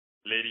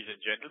Ladies and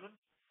gentlemen,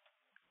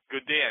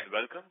 good day and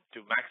welcome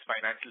to Max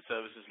Financial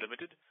Services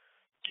Limited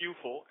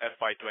Q4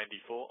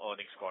 FY24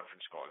 earnings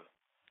conference call.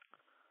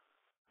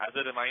 As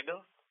a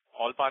reminder,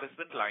 all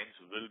participant lines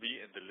will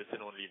be in the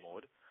listen-only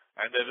mode,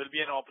 and there will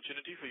be an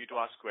opportunity for you to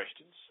ask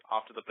questions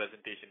after the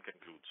presentation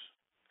concludes.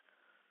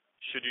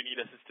 Should you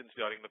need assistance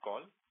during the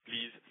call,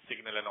 please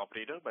signal an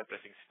operator by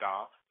pressing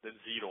star, then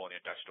 0 on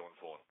your touchtone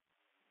phone.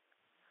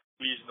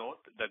 Please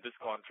note that this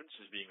conference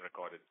is being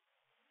recorded.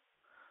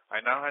 I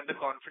now hand the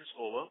conference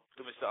over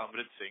to Mr.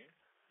 Amrit Singh,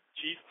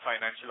 Chief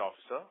Financial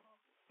Officer,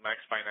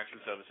 Max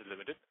Financial Services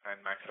Limited and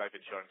Max Life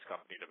Insurance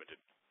Company Limited.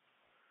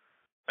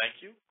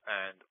 Thank you,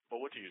 and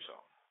over to you, sir.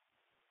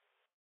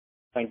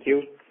 Thank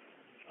you.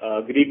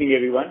 Good evening,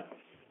 everyone,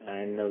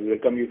 and we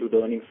welcome you to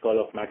the earnings call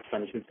of Max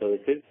Financial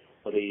Services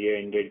for the year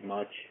ended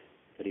March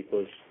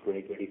 31st,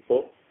 2024.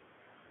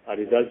 Our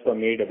results were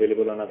made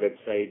available on our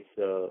website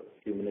a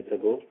few minutes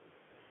ago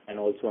and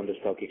also on the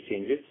stock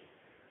exchanges.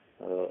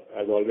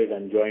 As always,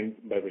 I'm joined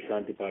by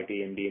Prashant Tripathi,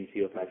 MD and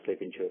CEO of Max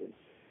Life Insurance.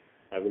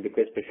 I will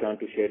request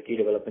Prashant to share key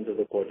developments of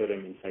the quarter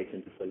and insights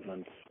into 12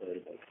 months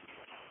results.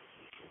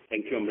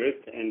 Thank you,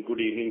 Amrit, and good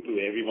evening to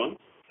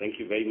everyone. Thank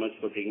you very much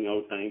for taking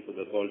out time for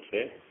the call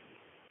today.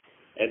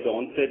 At the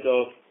onset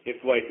of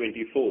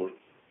FY24,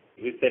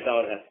 we set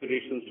our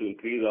aspirations to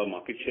increase our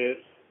market share,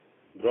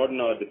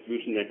 broaden our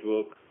distribution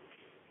network,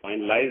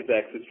 finalize the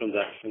Axis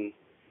transaction,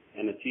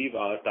 and achieve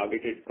our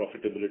targeted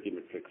profitability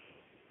metrics.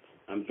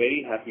 I'm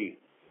very happy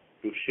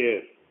to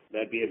share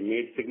that we have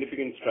made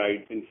significant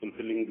strides in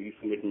fulfilling these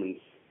commitments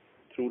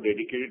through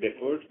dedicated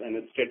efforts and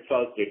a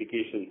steadfast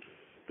dedication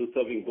to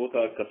serving both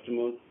our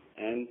customers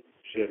and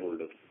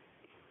shareholders.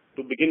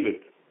 To begin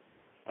with,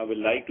 I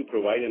would like to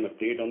provide an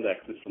update on the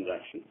Axis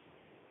transaction.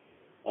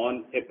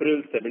 On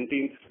April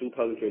 17th,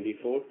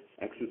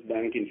 2024, Axis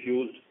Bank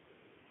infused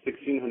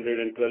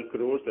 1,612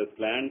 crores as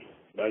planned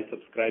by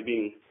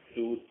subscribing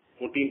to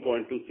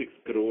 14.26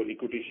 crore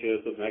equity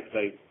shares of Max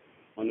Life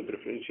on a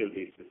preferential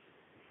basis,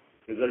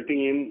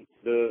 resulting in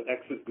the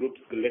Axis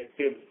Group's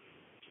collective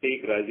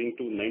stake rising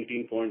to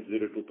 19.02%.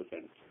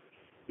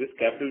 This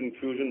capital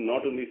infusion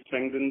not only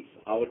strengthens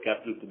our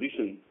capital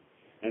position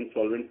and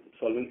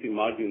solvency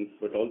margins,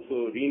 but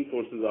also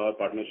reinforces our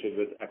partnership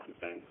with Axis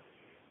Bank,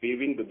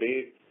 paving the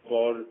way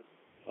for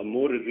a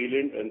more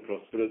resilient and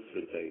prosperous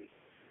franchise.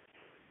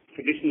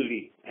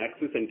 Additionally,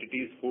 Axis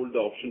entities hold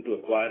the option to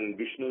acquire an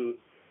additional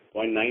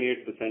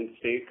 0.98%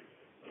 stake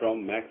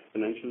from Max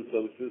Financial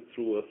Services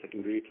through a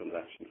secondary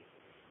transaction,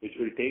 which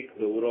will take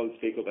the overall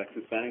stake of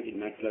Axis Bank in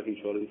Max Life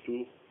Insurance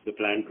to the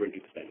planned 20%.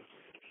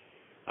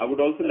 I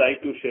would also like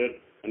to share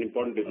an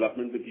important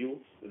development with you.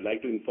 I would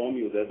like to inform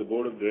you that the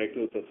Board of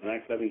Directors of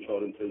Max Life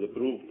Insurance has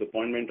approved the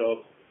appointment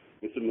of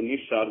Mr.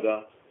 Manish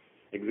Sharda,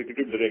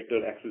 Executive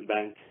Director, Axis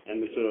Bank, and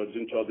Mr.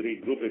 Arjun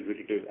Chaudhary, Group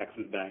Executive,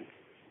 Axis Bank,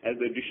 as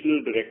the additional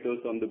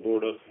directors on the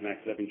board of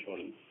Max Life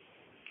Insurance.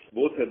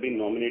 Both have been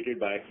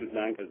nominated by Axis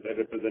Bank as their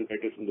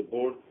representatives on the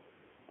board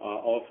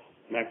of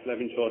Max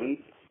Life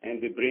Insurance, and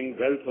they bring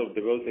wealth of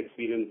diverse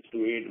experience to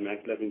aid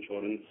Max Life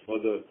Insurance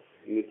further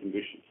in its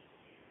ambitions.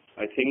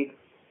 I think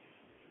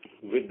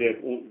with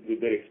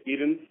their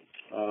experience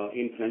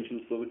in financial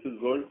services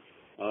world,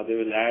 they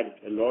will add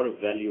a lot of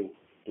value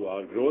to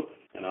our growth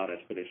and our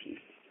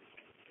aspirations.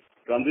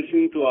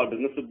 Transitioning to our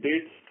business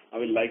updates, I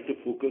would like to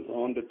focus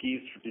on the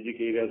key strategic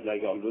areas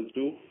like I always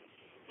do.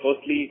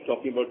 Firstly,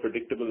 talking about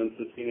predictable and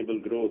sustainable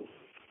growth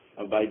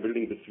by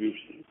building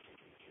distribution.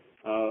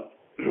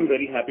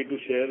 Very happy to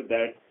share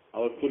that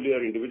our full year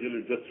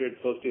individual adjusted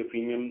first year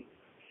premium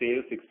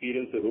sales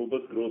experienced a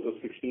robust growth of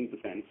 16%,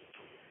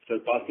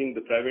 surpassing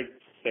the private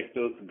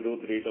sector's growth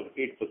rate of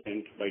 8%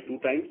 by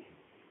 2 times,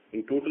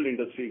 in total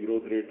industry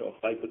growth rate of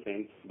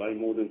 5% by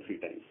more than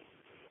 3 times,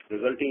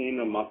 resulting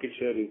in a market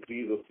share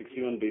increase of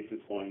 61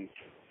 basis points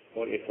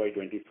for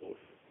FY24.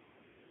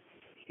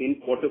 In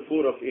quarter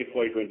 4 of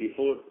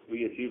FY24,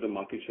 we achieved a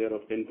market share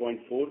of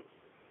 10.4%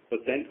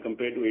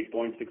 compared to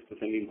 8.6%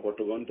 in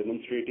quarter 1,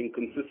 demonstrating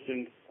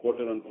consistent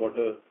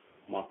quarter-on-quarter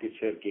market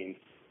share gains.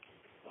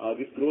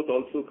 This growth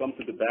also comes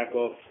at the back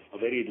of a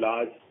very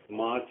large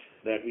march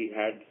that we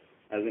had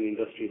as an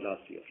industry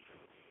last year.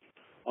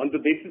 On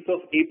the basis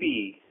of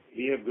APE,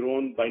 we have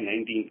grown by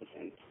 19%.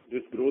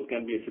 This growth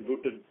can be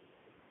attributed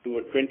to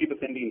a 20%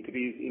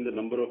 increase in the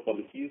number of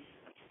policies,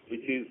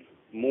 which is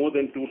more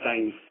than 2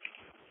 times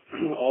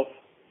of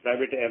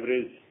private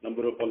average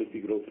number of policy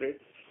growth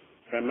rates,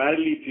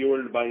 primarily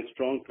fueled by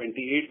strong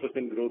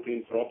 28% growth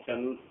in prop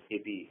channels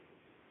APE.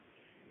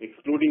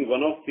 Excluding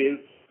one-off sales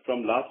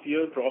from last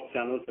year, prop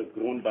channels have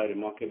grown by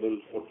remarkable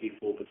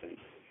 44%.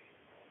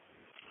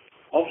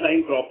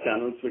 Offline prop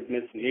channels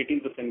witnessed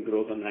 18%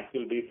 growth on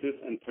actual basis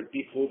and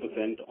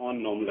 34%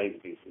 on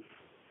normalized basis.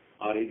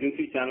 Our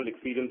agency channel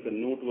experienced a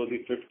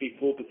noteworthy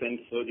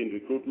 54% surge in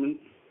recruitment,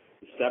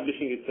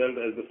 establishing itself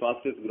as the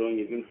fastest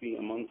growing agency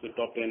amongst the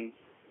top 10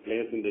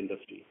 players in the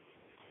industry.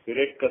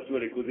 Direct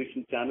customer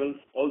acquisition channels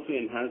also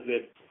enhanced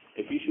their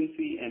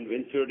efficiency and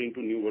ventured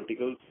into new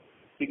verticals,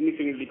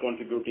 significantly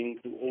contributing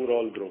to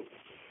overall growth.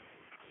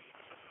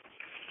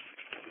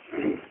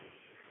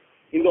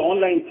 In the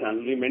online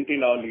channel, we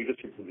maintained our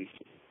leadership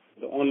position.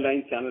 The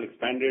online channel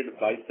expanded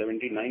by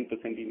 79%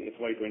 in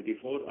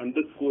FY24,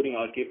 underscoring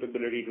our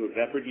capability to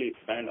rapidly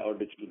expand our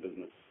digital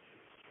business.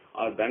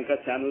 Our banca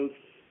channels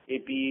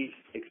APE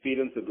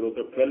experienced a growth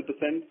of 12%,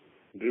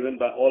 driven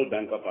by all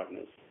banca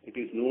partners. It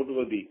is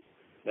noteworthy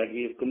that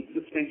we have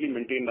consistently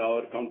maintained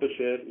our counter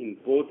share in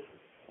both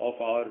of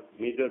our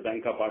major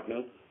banca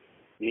partners,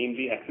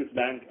 namely Axis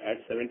Bank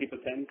at 70%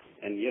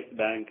 and Yes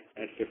Bank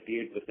at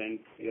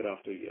 58% year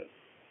after year.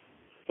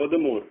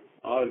 Furthermore,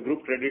 our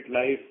group credit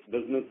life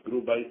business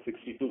grew by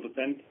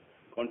 62%,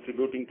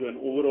 contributing to an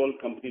overall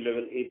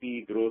company-level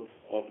APE growth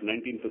of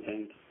 19%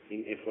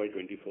 in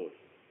FY24.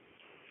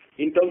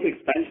 In terms of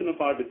expansion of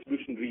our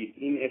distribution reach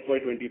in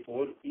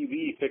FY24,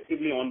 we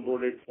effectively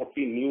onboarded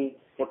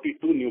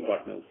 42 new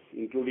partners,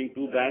 including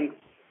 2 banks,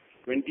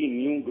 20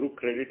 new group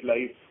credit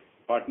life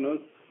partners,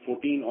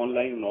 14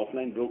 online and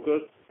offline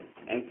brokers,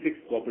 and 6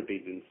 corporate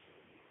agents.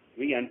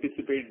 We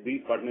anticipate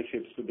these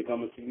partnerships to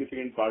become a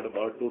significant part of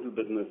our total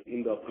business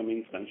in the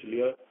upcoming financial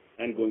year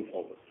and going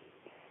forward.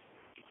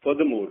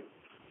 Furthermore,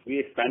 we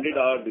expanded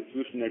our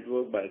distribution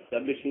network by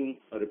establishing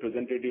a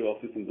representative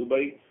office in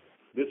Dubai.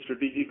 This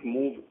strategic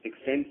move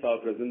extends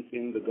our presence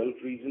in the Gulf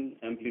region,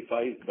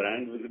 amplifies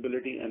brand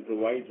visibility, and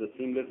provides a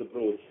seamless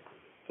approach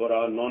for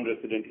our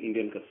non-resident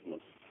Indian customers.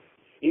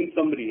 In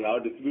summary,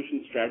 our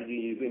distribution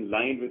strategy is in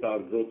line with our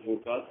growth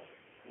forecast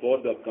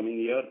for the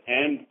upcoming year,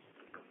 and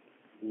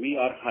we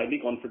are highly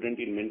confident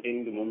in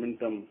maintaining the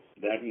momentum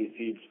that we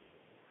achieved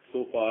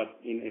so far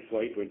in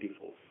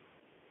FY24.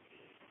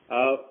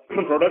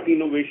 Product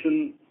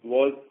innovation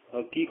was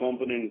a key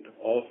component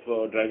of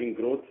driving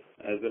growth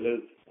as well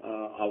as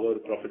our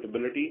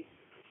profitability.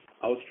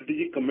 Our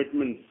strategic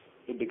commitments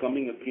to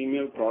becoming a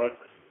premium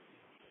product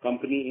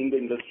company in the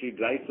industry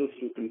drives us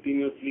to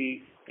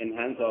continuously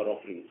enhance our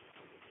offerings.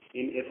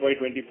 In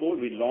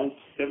FY24, we launched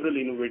several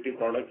innovative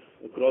products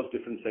across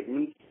different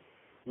segments,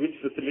 which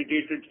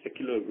facilitated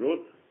secular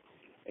growth,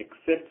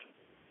 except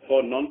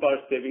for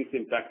non-par savings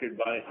impacted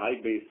by high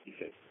base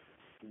effects.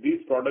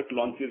 These product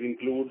launches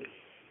include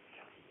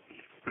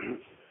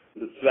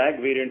the swag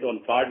variant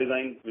on par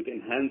design with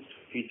enhanced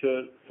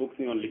features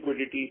focusing on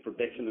liquidity,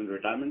 protection, and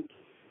retirement.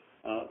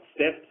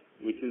 Step,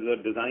 which is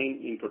a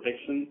design in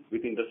protection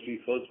with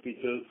industry-first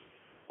features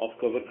of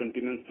cover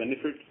continuance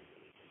benefits.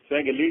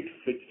 Swag Elite,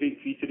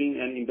 featuring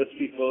an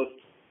industry-first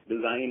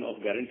design of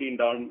guarantee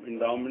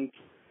endowment.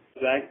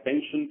 Swag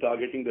Pension,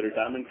 targeting the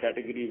retirement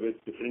category with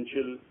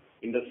differential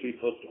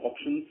industry-first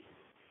options.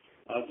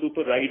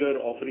 Super Rider,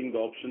 offering the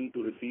option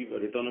to receive a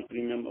return of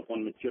premium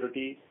upon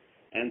maturity.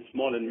 And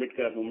small and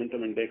mid-cap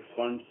momentum index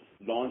funds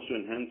launched to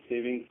enhance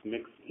savings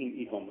mix in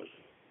e-commerce.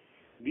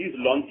 These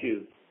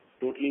launches,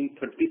 totaling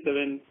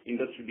 37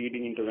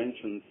 industry-leading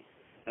interventions,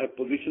 have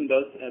positioned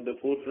us at the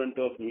forefront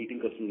of meeting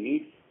customer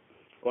needs,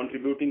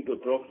 contributing to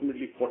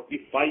approximately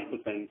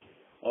 45%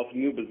 of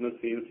new business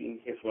sales in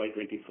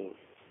FY24.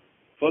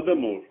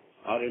 Furthermore,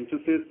 our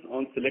emphasis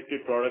on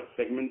selected product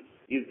segments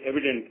is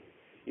evident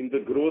in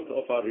the growth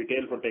of our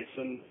retail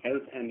protection,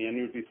 health, and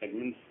annuity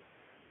segments,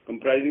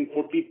 comprising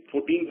 14%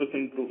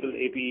 total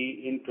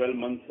APE in 12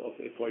 months of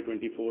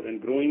FY24 and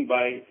growing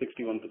by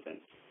 61%.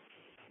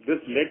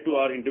 This led to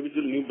our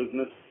individual new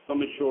business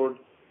sum assured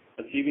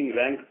achieving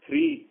rank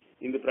 3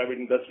 in the private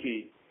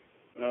industry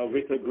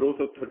with a growth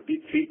of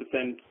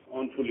 33%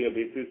 on full year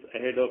basis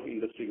ahead of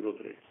industry growth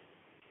rates.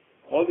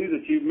 All these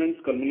achievements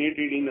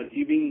culminated in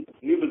achieving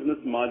new business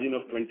margin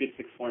of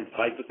 26.5%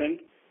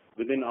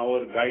 within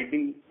our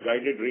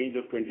guided range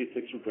of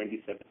 26 to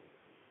 27,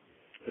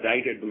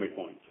 right at the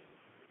midpoint.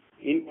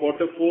 In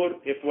quarter 4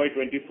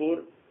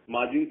 FY24,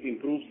 margins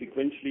improved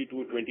sequentially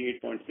to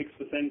 28.6%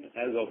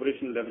 as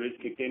operational leverage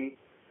kicked in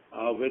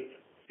with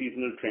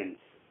seasonal trends.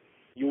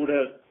 You would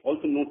have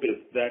also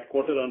noticed that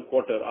quarter on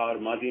quarter our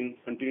margin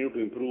continued to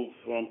improve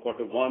from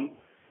quarter 1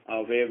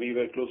 where we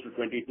were close to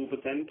 22%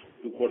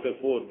 to quarter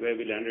 4 where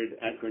we landed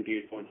at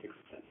 28.6%.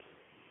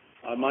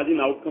 Our margin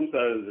outcomes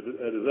are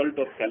a result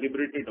of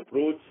calibrated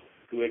approach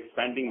to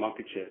expanding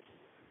market share.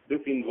 This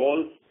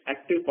involves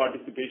active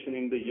participation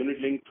in the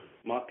unit-linked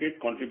market,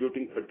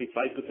 contributing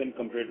 35%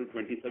 compared to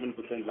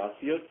 27%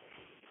 last year,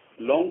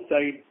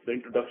 alongside the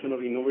introduction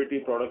of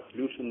innovative product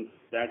solutions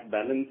that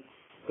balance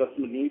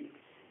customer needs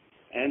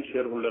and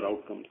shareholder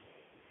outcomes.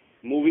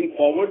 Moving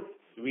forward,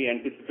 we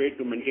anticipate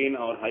to maintain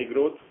our high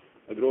growth,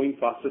 growing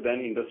faster than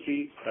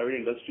industry, private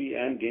industry,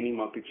 and gaining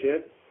market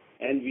share,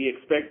 and we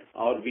expect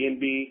our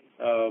VNB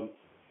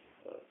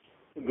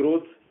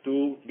growth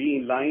to be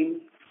in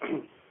line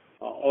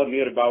or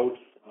near about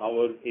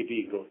our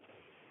APE growth.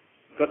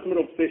 Customer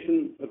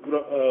obsession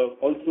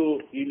also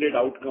yielded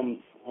outcomes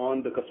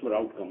on the customer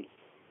outcomes.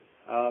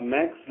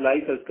 Max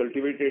Life has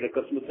cultivated a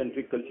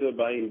customer-centric culture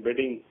by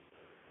embedding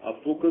a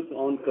focus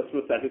on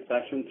customer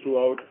satisfaction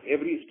throughout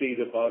every stage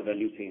of our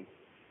value chain.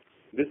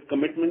 This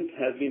commitment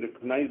has been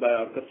recognized by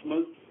our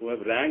customers who have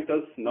ranked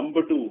us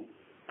number 2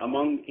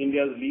 among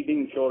India's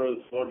leading insurers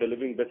for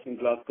delivering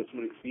best-in-class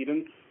customer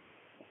experience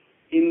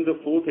in the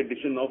 4th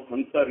edition of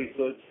Hansa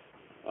Research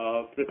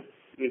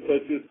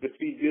Research's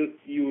prestigious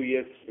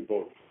EUES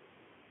report.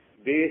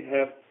 They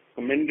have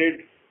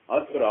commended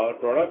us for our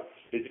products,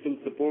 digital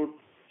support,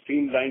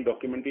 streamlined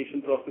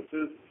documentation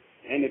processes,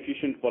 and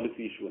efficient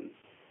policy issuance.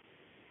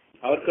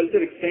 Our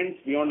culture extends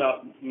beyond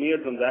our mere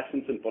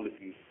transactions and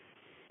policies,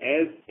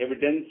 as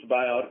evidenced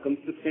by our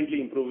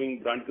consistently improving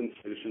brand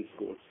consideration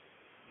scores,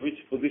 which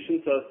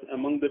positions us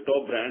among the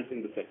top brands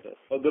in the sector.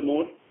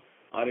 Furthermore,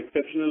 our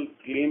exceptional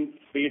claims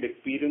paid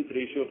experience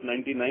ratio of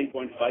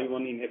 99.51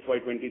 in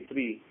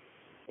FY23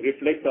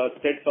 reflects our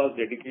steadfast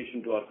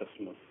dedication to our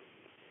customers.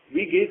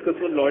 We gauge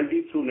customer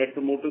loyalty through Net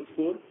Promoter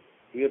Score.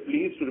 We are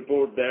pleased to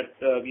report that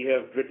we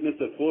have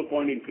witnessed a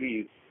 4-point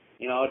increase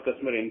in our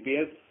customer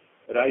NPS,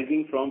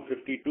 rising from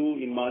 52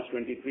 in March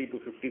 23 to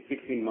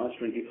 56 in March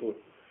 24.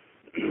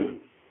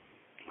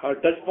 Our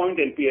touchpoint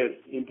NPS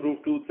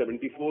improved to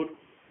 74,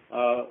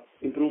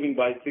 improving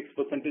by 6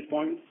 percentage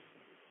points,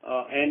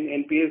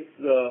 and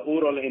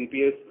overall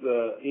NPS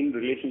in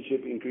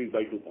relationship increased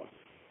by 2 points.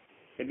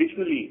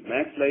 Additionally,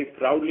 Max Life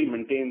proudly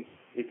maintains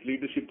its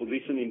leadership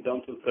position in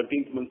terms of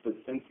 13th month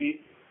persistency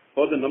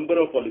for the number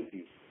of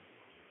policies.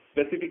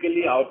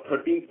 Specifically, our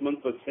 13th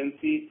month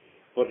persistency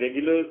for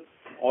regular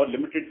or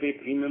limited pay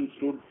premiums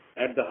stood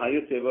at the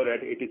highest ever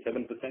at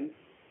 87%,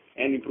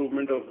 an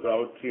improvement of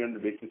about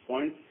 300 basis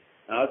points.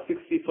 Our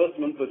 61st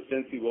month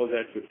persistency was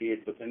at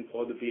 58%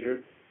 for the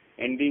period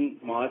ending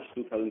March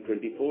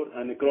 2024,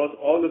 and across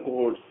all the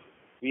cohorts,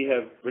 we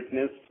have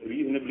witnessed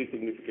reasonably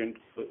significant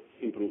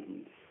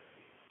improvements.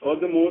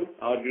 Furthermore,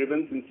 our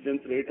grievance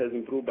incidence rate has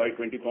improved by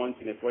 20 points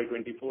in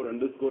FY24,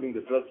 underscoring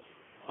the trust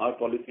our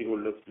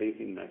policyholders place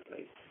in Max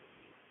Life.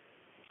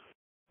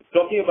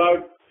 Talking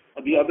about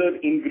the other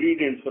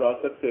ingredients for our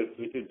success,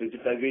 which is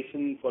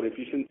digitization for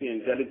efficiency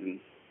and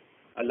intelligence,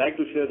 I'd like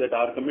to share that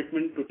our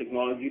commitment to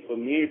technology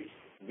permeates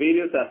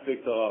various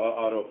aspects of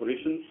our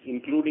operations,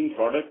 including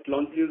product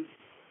launches,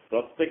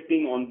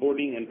 prospecting,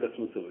 onboarding, and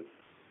customer service.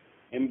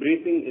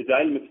 Embracing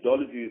agile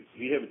methodologies,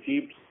 we have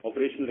achieved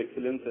operational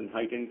excellence and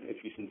heightened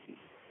efficiency.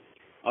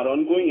 Our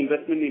ongoing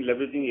investment in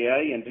leveraging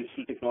AI and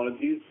digital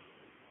technologies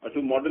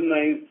to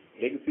modernize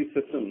legacy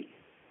systems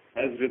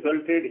has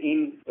resulted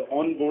in the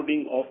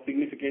onboarding of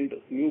significant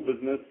new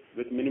business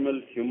with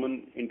minimal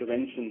human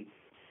intervention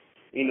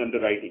in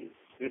underwriting.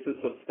 This has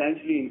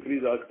substantially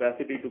increased our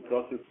capacity to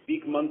process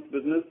peak month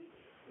business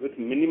with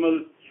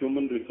minimal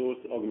human resource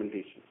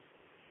augmentation.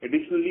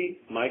 Additionally,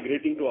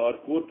 migrating to our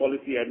core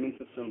policy admin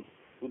system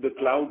to the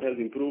cloud has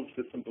improved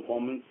system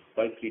performance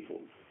by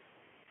threefold.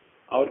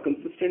 Our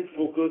consistent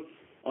focus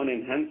on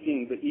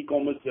enhancing the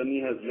e-commerce journey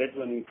has led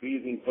to an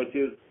increase in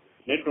purchase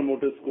Net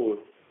Promoter Score,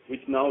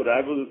 which now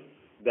rivals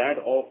that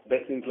of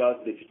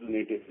best-in-class digital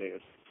native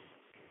players.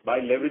 By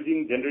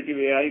leveraging generative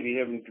AI, we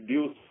have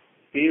introduced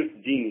Sales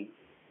Genie,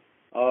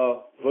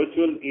 a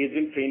virtual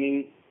agent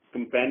training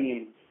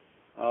companion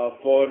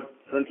for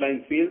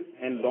frontline sales,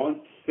 and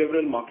launched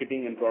several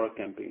marketing and product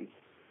campaigns.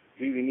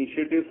 These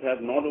initiatives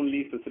have not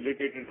only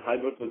facilitated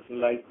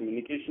hyper-personalized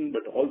communication,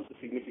 but also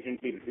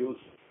significantly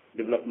reduced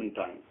development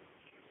time.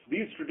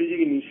 These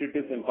strategic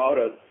initiatives empower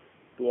us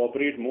to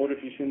operate more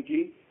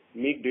efficiently,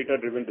 make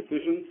data-driven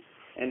decisions,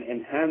 and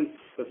enhance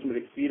customer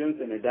experience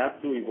and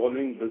adapt to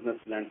evolving business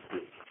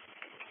landscape.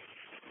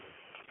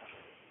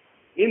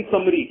 In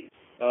summary,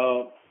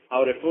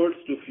 our efforts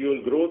to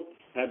fuel growth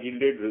have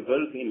yielded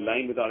results in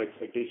line with our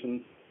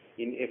expectations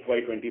in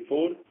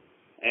FY24,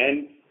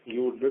 and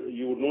you would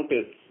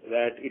notice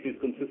that it is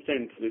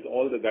consistent with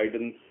all the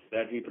guidance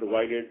that we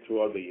provided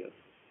throughout the year.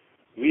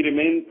 We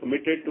remain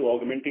committed to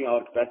augmenting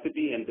our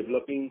capacity and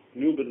developing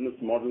new business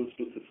models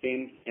to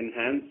sustain,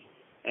 enhance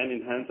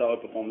our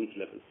performance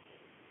levels.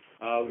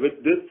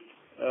 With this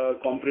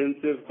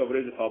comprehensive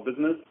coverage of our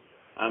business,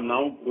 I'm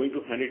now going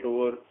to hand it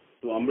over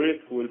to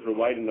Amrit, who will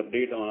provide an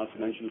update on our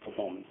financial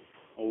performance.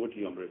 Over to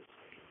you, Amrit.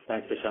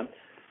 Thanks, Prashant.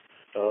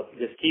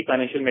 Just key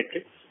financial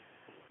metrics.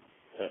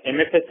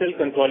 MFSL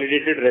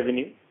consolidated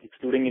revenue,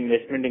 excluding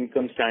investment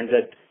income, stands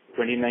at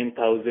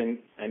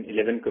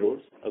 29,011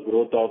 crores, a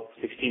growth of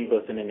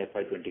 16% in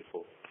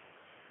FY24.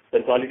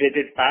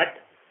 Consolidated PAT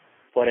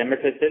for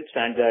MFSL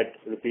stands at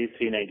rupees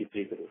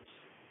 393 crores.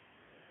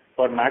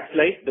 For Max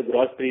Life, the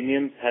gross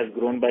premiums has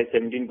grown by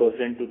 17%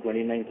 to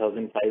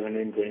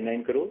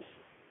 29,529 crores,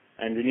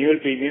 and renewal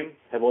premium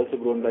have also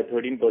grown by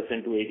 13%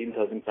 to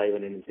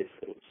 18,506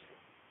 crores.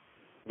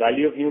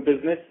 Value of new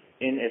business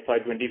in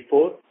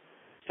FY24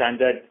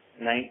 stands at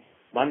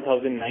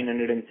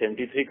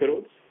 1,973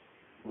 crores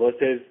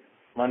versus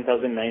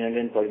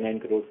 1,949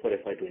 crores for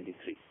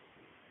FY23.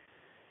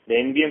 The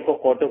NBM for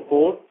quarter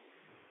 4,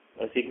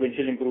 a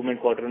sequential improvement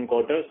quarter on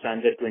quarter,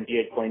 stands at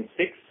 28.6,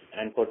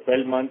 and for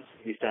 12 months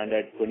we stand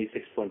at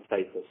 26.5%.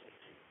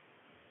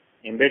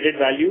 Embedded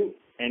value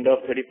end of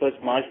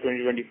 31st March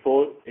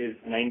 2024 is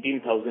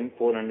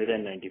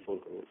 19,494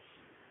 crores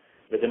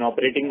with an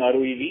operating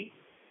ROEV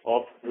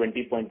of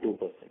 20.2%.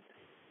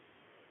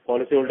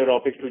 Policyholder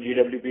OPEX to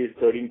GWP is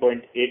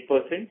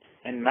 13.8%,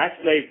 and Max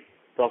Life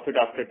profit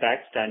after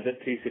tax stands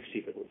at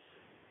 360 crores.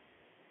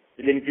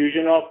 With the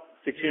infusion of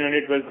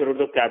 1,612 crores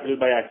of capital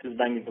by Axis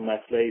Bank into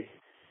Max Life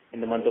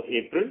in the month of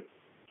April,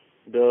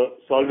 the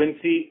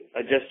solvency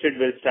adjusted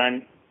will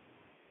stand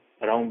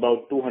around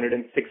about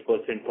 206%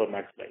 for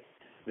Max Life,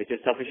 which is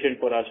sufficient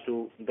for us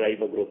to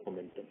drive a growth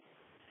momentum.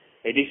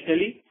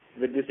 Additionally,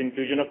 with this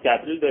infusion of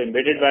capital, the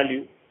embedded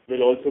value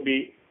will also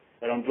be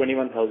around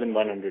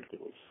 21,100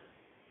 crores.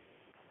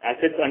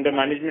 Assets under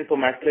management for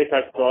Max Life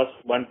has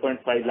crossed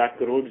 1.5 lakh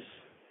crores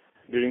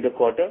during the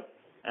quarter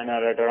and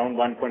are at around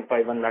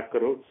 1.51 lakh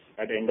crores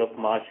at the end of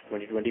March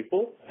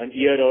 2024, and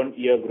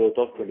year-on-year growth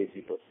of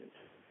 23%.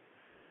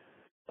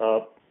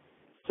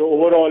 So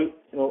overall,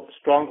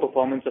 strong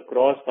performance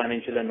across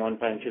financial and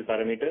non-financial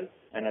parameters.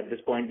 And at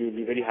this point, we will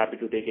be very happy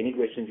to take any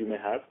questions you may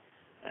have.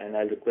 And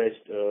I'll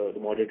request the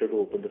moderator to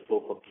open the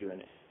floor for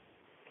Q&A.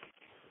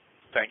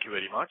 Thank you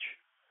very much.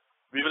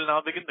 We will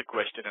now begin the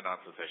question and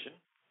answer session.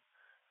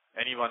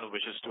 Anyone who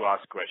wishes to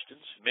ask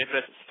questions may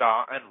press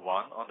star and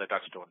 1 on the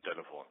touchtone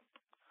telephone.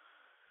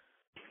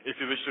 If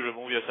you wish to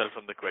remove yourself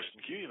from the question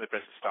queue, you may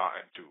press star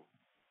and 2.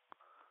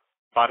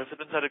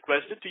 Participants are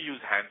requested to use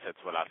handsets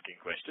while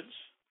asking questions.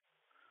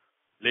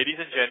 Ladies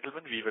and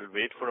gentlemen, we will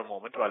wait for a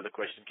moment while the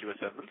question queue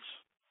assembles.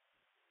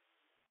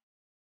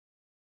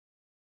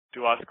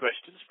 To ask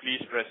questions, please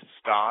press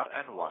star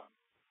and 1.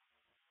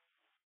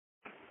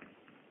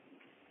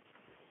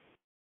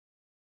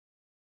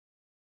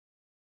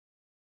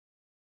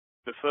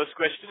 The first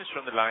question is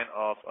from the line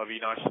of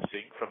Avinash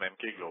Singh from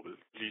Emkay Global.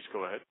 Please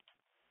go ahead.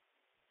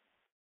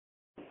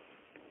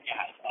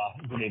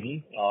 Good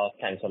evening.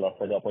 Thanks a lot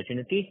for the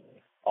opportunity.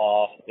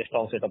 A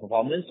strong set of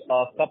performance.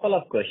 A couple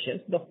of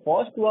questions. The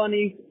first one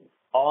is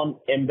on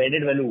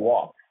embedded value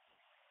walk.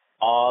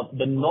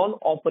 The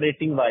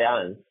non-operating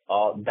variance,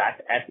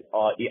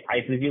 I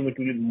presume it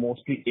will be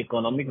mostly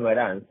economic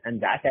variance,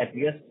 and that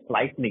appears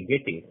slight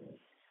negative.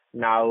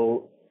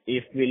 Now,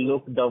 if we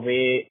look the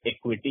way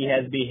equity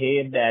has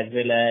behaved as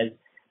well as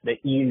the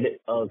yield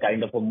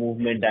kind of a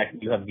movement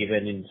that you have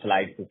given in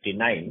slide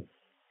 59,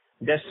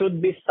 there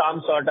should be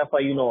some sort of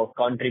a,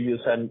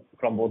 contribution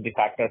from both the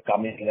factors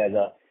coming as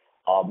a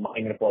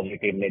minor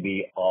positive,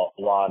 maybe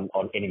 1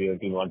 or anywhere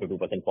between 1 to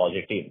 2%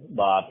 positive.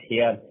 But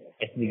here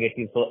it's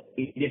negative. So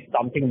is it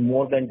something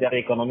more than their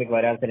economic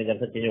variance, and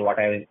just what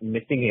I'm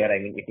missing here? I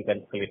mean, if you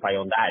can clarify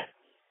on that.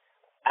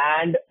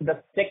 And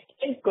the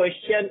second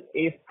question,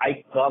 if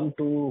I come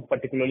to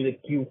particularly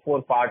the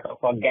Q4 part of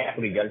our gap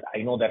result,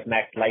 I know that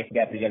Max Life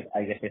gap result,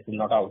 I guess, is still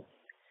not out.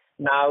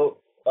 Now,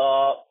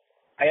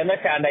 I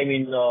understand,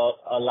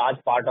 a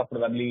large part of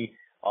probably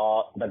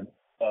the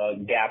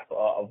gap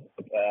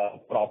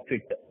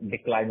profit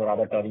decline or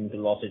other turning into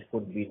losses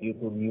could be due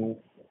to new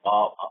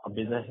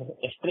business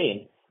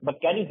strain.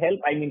 But can you help?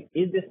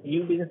 Is this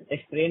new business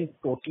strain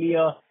totally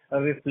a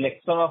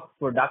reflection of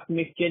product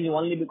mix change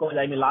only? Because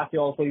last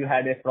year also you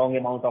had a strong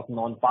amount of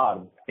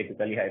non-par,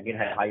 typically again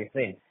had high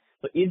strain.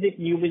 So is it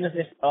new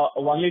business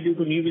only due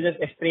to new business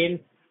strain?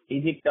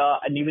 Is it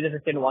a new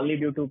business strain only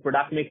due to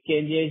product mix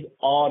changes,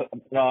 or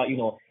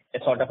a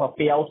sort of a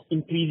payout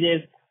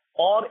increases,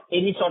 or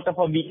any sort of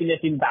a weakness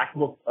in back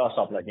book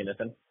stop-loss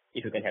generation?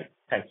 If you can help.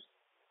 Thanks.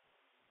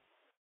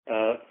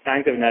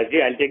 Thanks, Avinash.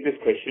 I'll take this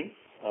question.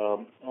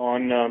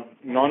 On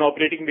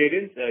non-operating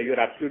variance, you're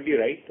absolutely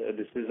right.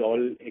 This is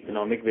all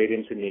economic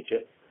variance in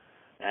nature,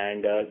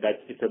 and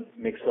it's a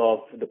mix of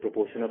the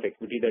proportion of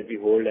equity that we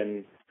hold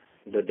and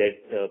the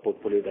debt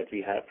portfolio that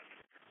we have.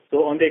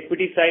 So on the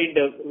equity side,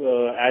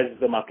 as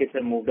the markets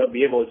have moved up,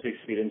 we have also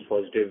experienced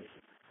positive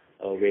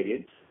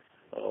variance,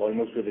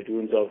 almost to the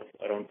tunes of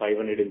around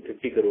 550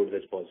 crores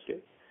as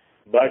positive.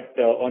 But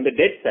on the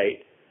debt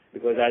side,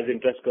 because as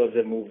interest curves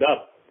have moved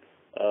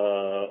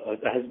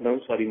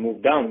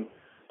moved down,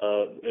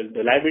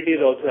 the liabilities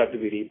also have to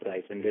be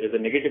repriced, and there is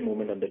a negative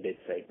movement on the debt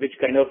side, which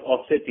kind of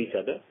offsets each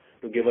other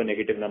to give a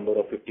negative number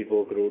of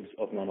 54 crores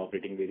of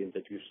non-operating variance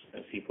that you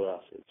see for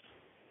ourselves.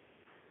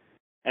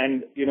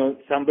 And,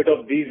 some bit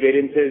of these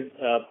variances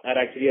are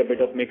actually a bit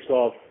of mix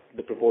of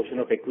the proportion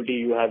of equity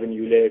you have in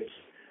ULIPs,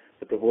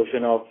 the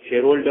proportion of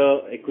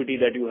shareholder equity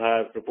that you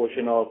have,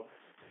 proportion of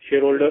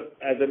shareholder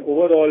as an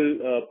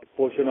overall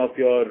portion of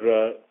your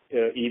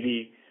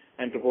EV,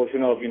 and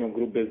proportion of,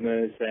 group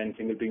business and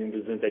single premium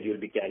business that you'll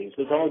be carrying.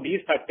 So some of these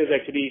factors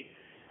actually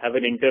have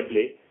an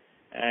interplay,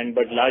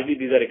 but largely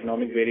these are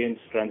economic variance,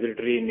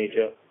 transitory in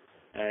nature,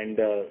 and,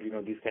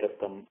 these kind of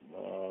come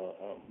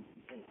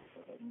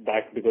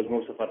back because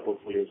most of our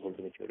portfolios hold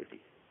to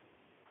maturity.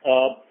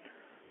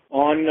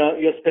 On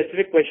your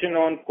specific question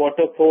on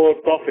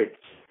Q4 profits,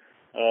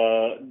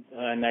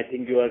 and I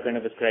think you are kind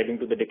of ascribing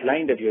to the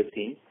decline that you are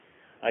seeing.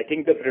 I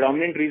think the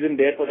predominant reason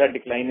there for that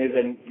decline is,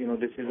 and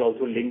this is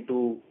also linked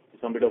to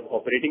some bit of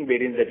operating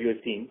variance that you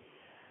are seeing,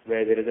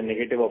 where there is a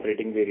negative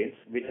operating variance,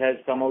 which has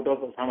come out of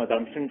some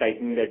assumption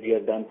tightening that we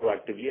have done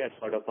proactively as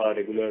part of our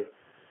regular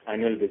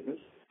annual business.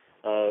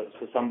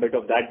 So some bit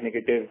of that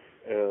negative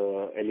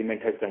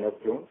element has kind of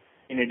flown,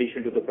 in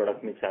addition to the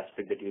product mix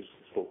aspect that you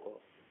spoke of.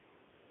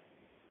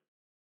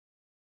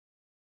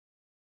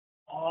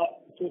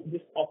 So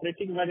this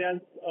operating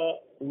variance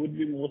would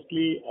be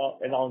mostly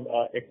around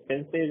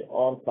expenses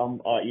or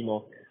some,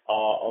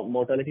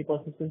 mortality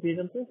persistency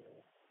expenses?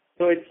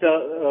 So it's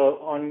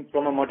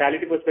from a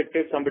mortality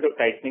perspective, some bit of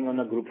tightening on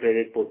the group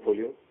credit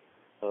portfolio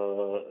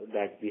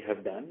that we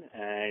have done.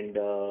 And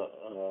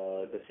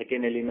the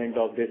second element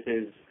of this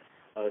is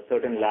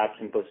certain lapse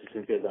and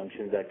persistency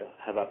assumptions that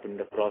have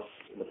happened across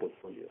the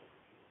portfolio.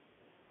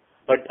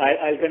 But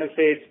I'll kind of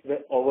say it's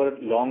the over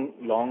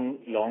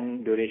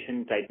long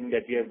duration tightening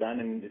that we have done,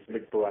 and it's a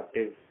bit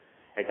proactive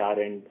at our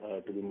end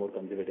to be more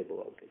conservative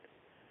about it.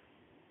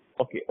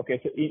 Okay.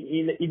 So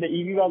in the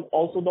EV world,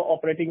 also the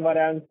operating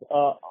variance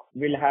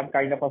will have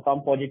kind of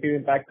some positive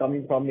impact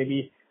coming from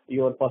maybe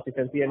your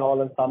persistency and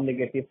all, and some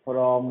negative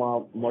from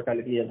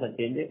mortality and some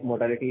changes,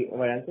 mortality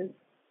variances.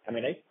 Am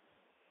I right?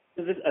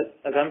 So this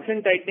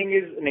assumption tightening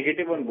is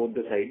negative on both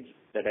the sides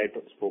that I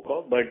spoke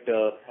of, but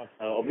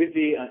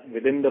obviously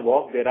within the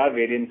walk there are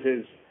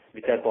variances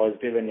which are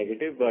positive and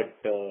negative, but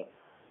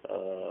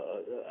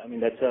I mean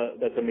that's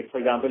a mix. For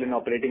example, in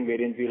operating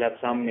variance we'll have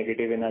some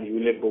negative in our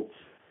ULIP books,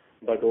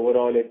 but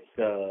overall it's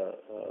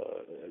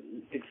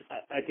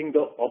I think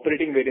the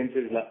operating variance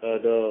is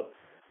the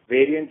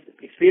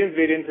experience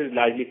variance is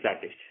largely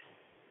flattish.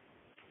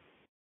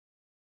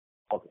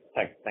 Okay,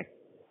 thanks.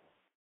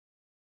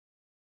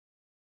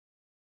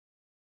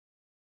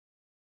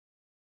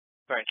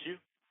 Thank you.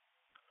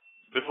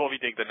 Before we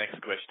take the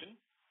next question,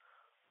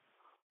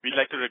 we'd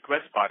like to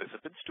request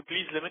participants to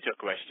please limit your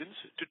questions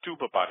to 2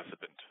 per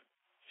participant.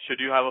 Should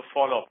you have a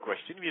follow-up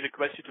question, we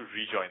request you to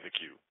rejoin the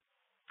queue.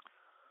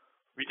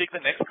 We take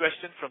the next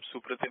question from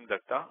Supratim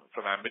Datta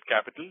from Ambit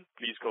Capital.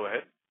 Please go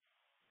ahead.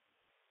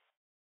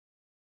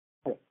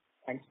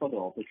 Thanks for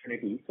the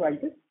opportunity. So I'll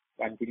just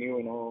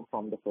continue,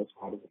 from the first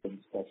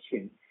participant's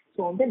question.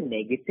 So on the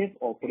negative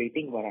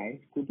operating variance,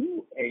 could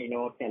you,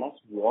 tell us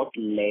what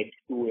led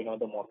to,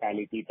 the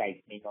mortality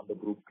tightening on the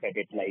group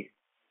credit life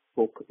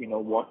book?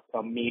 What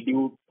made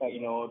you,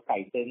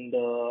 tighten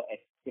the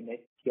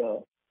estimates here?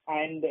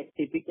 And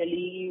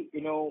typically,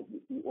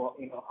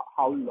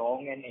 how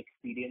long an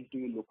experience do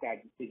you look at?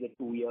 Is it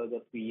 2 years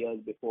or 3 years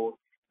before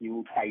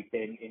you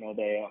tighten,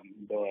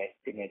 the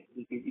estimates?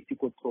 If you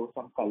could throw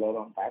some color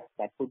on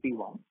that would be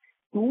one.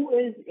 2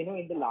 is,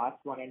 in the last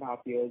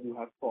 1.5 years, you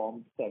have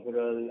formed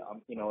several,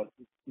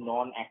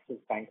 non-Axis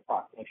Bank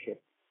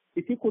partnerships.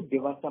 If you could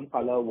give us some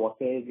color, what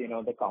is,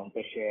 the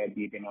counter share,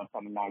 be it,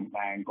 Tamil Nadu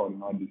Bank or,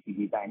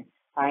 DCB Bank,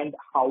 and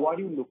how are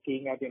you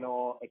looking at,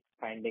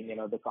 expanding,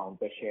 the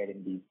counter share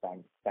in these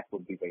banks? That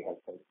would be very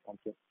helpful. Thank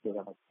you.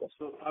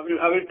 So I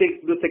will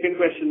take the second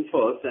question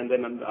first, and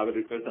then I will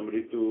request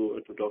somebody to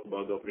talk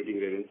about the operating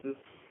variances.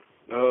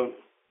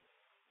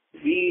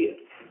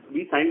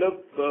 We signed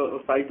up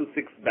 5 to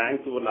 6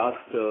 banks over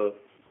last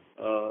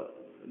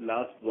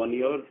 1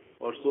 year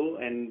or so,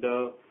 and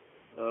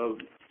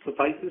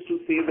suffices to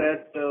say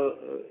that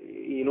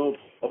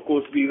of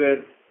course we were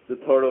the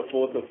 3rd or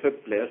 4th or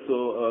 5th player,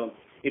 so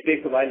it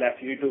takes a while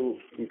actually to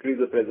increase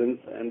the presence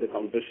and the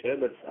counter share.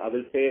 But I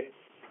will say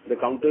the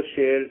counter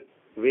share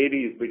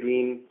varies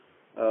between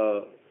 8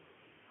 or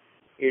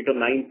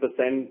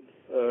 9%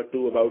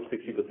 to about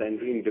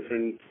 60% in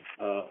different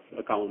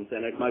accounts.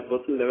 And at my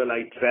personal level,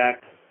 I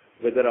track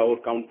whether our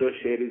counter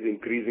share is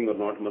increasing or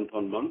not month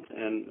on month.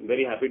 And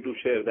very happy to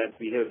share that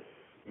we have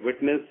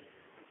witnessed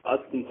us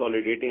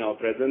consolidating our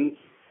presence,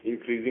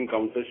 increasing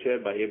counter share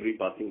by every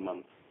passing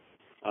month.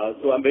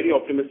 So I'm very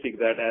optimistic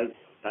that as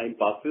time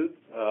passes,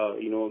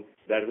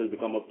 that will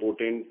become a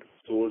potent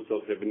source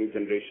of revenue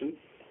generation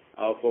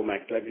for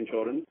Max Life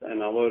Insurance,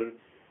 and our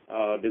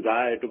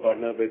desire to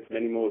partner with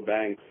many more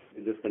banks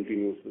just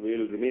continues. We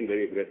will remain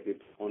very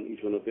aggressive on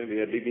each one of them. We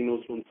are leaving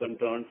no stones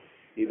unturned,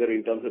 either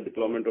in terms of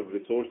deployment of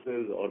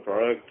resources or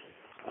product,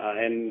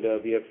 and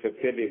we are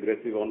fairly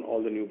aggressive on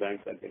all the new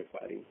banks that we're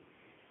acquiring.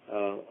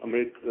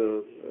 Amrit,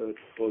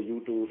 for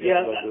you to talk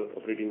about the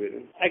operating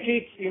variance.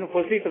 Actually,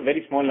 firstly, it's a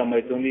very small number.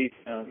 It's only,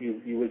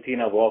 you will see in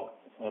our walk,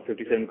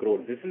 57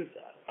 crores. This is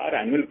our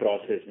annual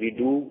process. We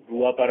do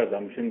up our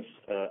assumptions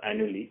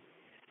annually.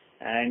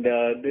 And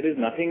there is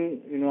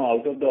nothing,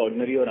 out of the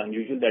ordinary or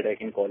unusual that I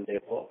can call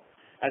therefore.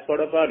 As part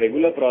of our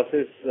regular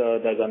process,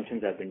 the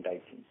assumptions have been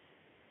tightened.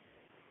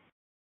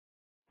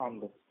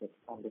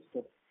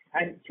 Understood.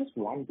 And just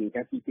one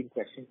data keeping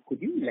question.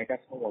 Could you let us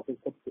know what is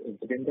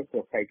within the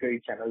proprietary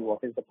channel,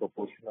 what is the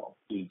proportion of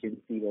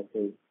agency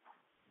versus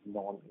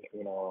non,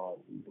 your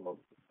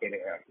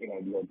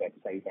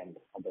website and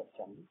other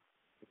channels?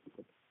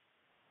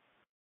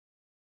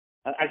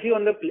 Actually,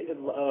 on the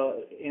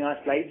in our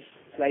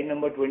slide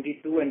number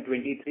 22 and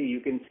 23, you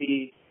can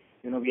see,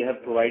 we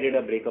have provided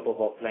a breakup of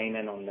offline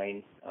and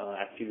online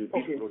activities.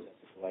 Okay.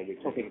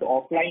 Okay, so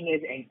offline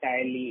is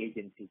entirely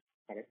agency,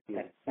 correct?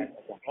 Yes.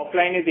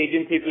 Offline is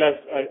agency plus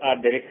our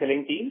direct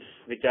selling teams,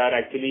 which are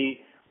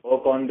actually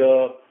work on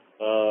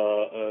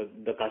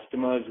the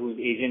customers whose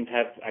agent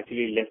have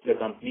actually left the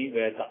company,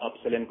 where the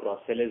upsell and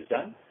cross-sell is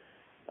done.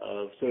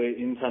 So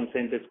in some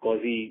sense, it's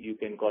quasi, you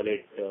can call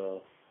it,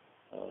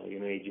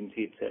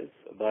 agency itself.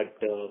 But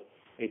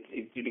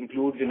it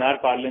includes, in our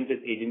parlance,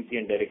 it's agency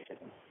and direct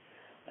selling.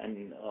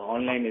 And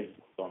online is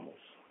commerce.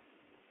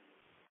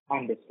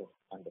 Understood.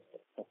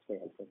 That's very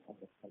helpful.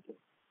 Thank you.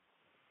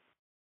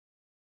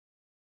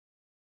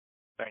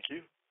 Thank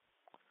you.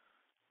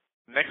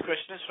 Next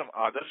question is from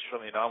Adarsh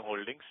from Enam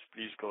Holdings.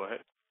 Please go ahead.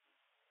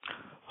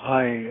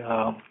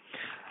 Hi.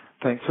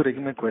 Thanks for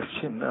taking my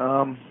question.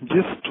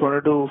 Just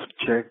wanted to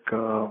check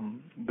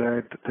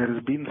that there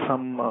has been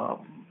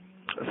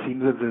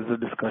seems that there's a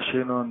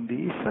discussion on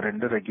the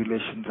surrender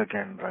regulations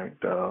again, right?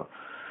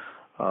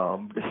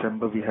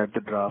 December we had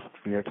the draft,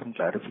 we had some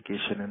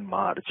clarification in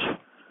March.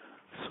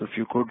 So if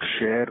you could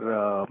share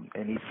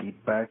any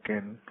feedback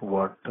and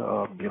what,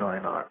 and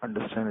I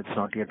understand it's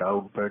not yet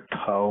out, but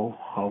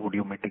how would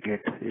you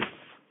mitigate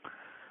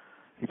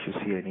if you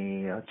see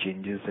any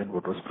changes in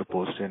what was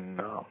proposed in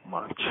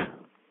March?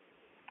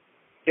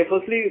 Yeah,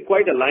 firstly,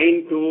 quite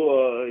aligned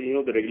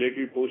to the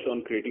regulatory push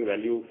on creating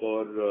value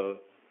for the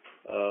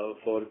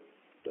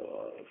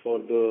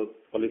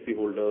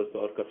policyholders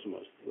or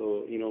customers.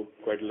 So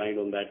quite aligned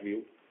on that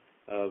view.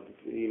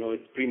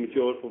 It's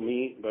premature for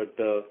me, but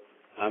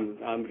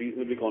I'm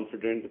reasonably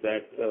confident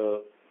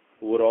that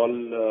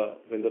overall,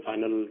 when the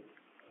final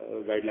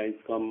guidelines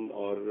come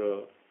or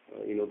the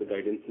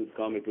guidances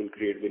come, it will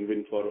create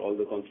win-win for all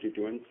the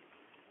constituents.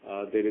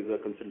 There is a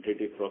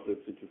consultative process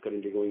which is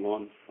currently going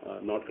on,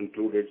 not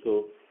concluded.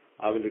 So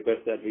I will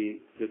request that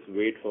we just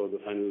wait for the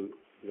final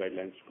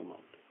guidelines to come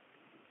out.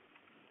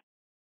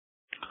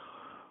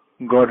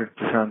 Got it,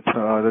 Prashant.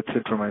 That's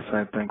it from my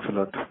side. Thanks a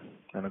lot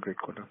and a great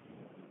quarter.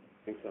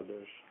 Thanks,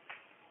 Adarsh.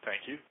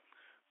 Thank you.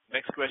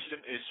 Next question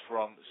is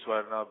from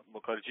Swarna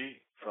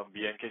Mukherjee from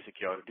B&K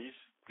Securities.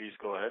 Please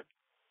go ahead.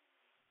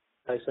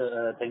 Hi,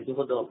 sir. Thank you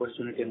for the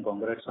opportunity and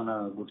congrats on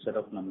a good set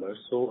of numbers.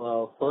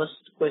 So,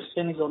 first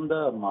question is on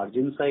the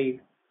margin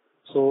side.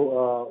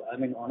 So,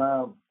 on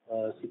a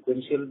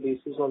sequential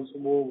basis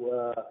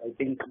also, I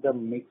think the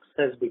mix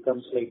has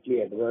become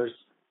slightly adverse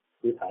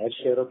with higher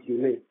share of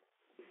ULIP.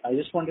 I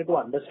just wanted to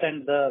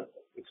understand the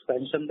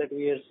expansion that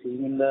we are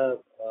seeing in the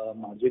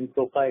margin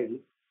profile.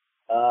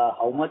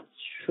 How much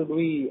should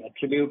we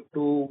attribute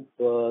to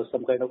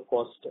some kind of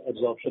cost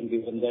absorption,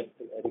 given that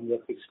I think the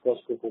fixed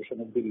cost proportion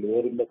will be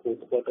lower in the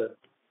fourth quarter?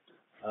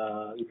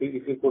 If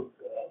you could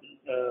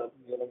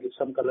give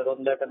some color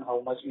on that, and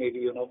how much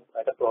maybe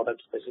at a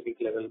product specific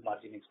level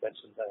margin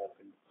expansions are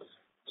happening.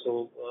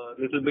 So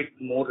a little bit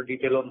more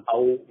detail on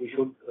how we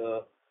should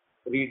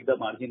read the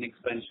margin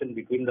expansion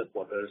between the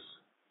quarters.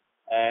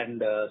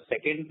 And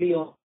secondly,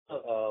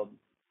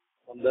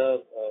 on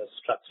the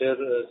structure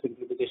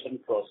simplification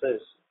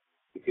process,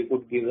 if you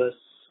could give us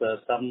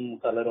some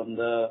color on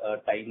the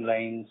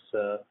timelines.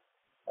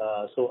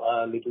 So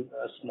a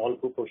small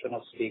proportion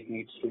of stake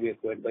needs to be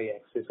acquired by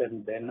Axis,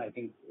 and then I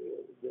think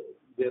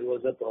there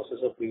was a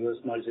process of reverse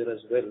merger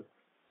as well.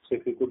 So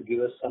if you could give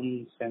us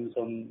some sense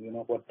on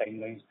what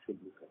timelines should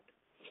look at.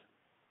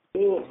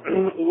 So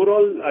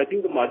overall, I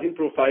think the margin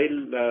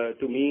profile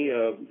to me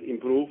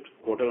improved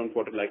quarter on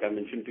quarter. Like I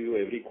mentioned to you,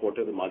 every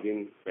quarter the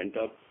margin went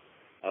up,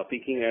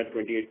 peaking at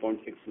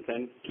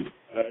 28.6%.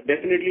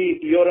 Definitely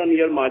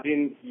year-on-year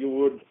margin, you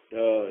would,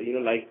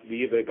 like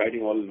we were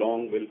guiding all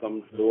along, will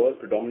come lower,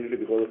 predominantly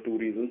because of two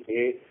reasons.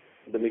 A,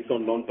 the mix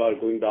on non-par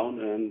going down,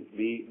 and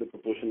B, the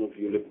proportion of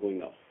ULIP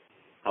going up.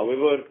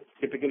 However,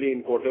 typically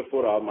in quarter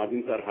four, our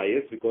margins are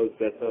highest because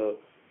that's a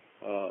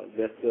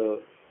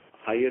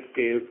highest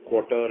sales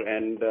quarter,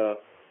 and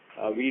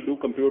we do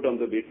compute on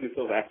the basis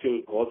of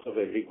actual cost of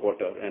every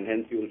quarter, and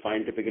hence you will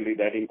find typically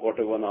that in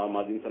quarter one our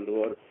margins are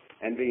lower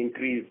and they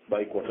increase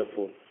by quarter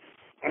four.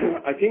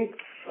 I think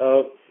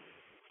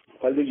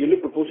while the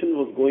ULIP proportion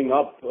was going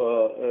up,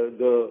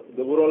 the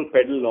overall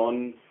pedal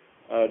on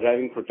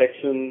driving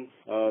protection,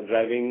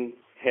 driving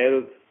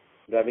health,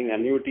 driving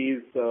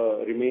annuities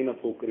remained a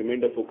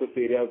focus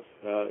area.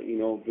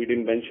 We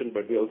didn't mention,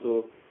 but we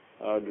also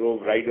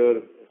drove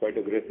rider quite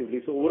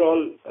aggressively. So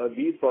overall,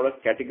 these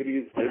product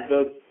categories helped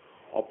us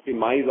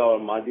optimize our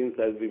margins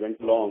as we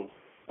went along,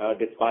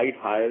 despite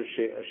higher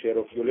share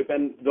of ULIP.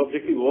 And the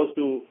objective was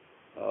to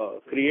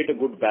create a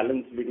good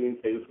balance between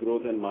sales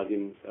growth and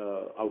margin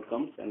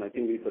outcomes, and I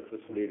think we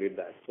successfully did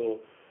that. So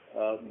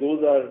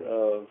those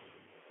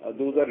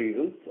are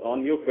reasons.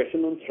 On your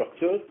question on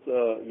structures,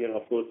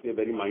 of course we are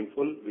very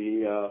mindful.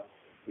 The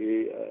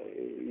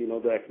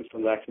Axis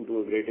transaction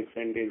to a great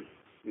extent is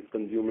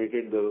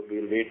consummated.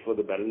 We'll wait for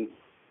the balance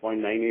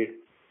 0.98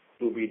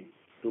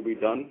 to be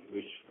done,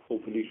 which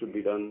hopefully should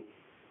be done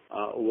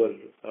over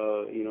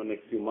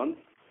next few months.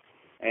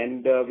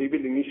 And we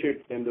will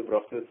initiate then the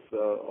process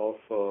of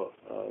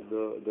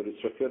the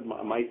restructure.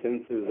 My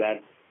sense is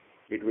that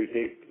it will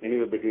take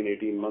anywhere between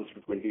 18 months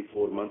to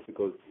 24 months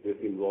because this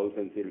involves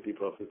NCLT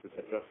process,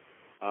 etc.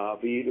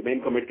 We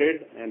remain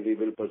committed and we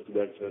will pursue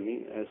that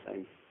journey as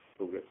time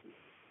progresses.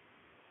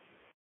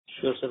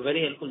 Sure, sir.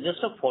 Very helpful.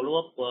 Just a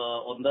follow-up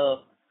on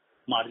the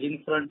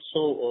margin front.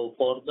 So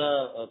for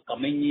the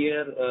coming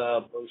year,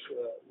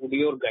 would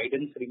your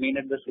guidance remain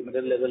at the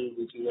similar level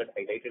which you had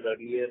highlighted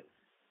earlier,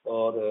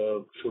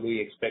 or should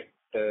we expect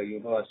a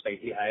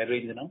slightly higher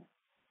range now?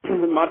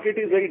 The market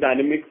is very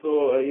dynamic,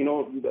 so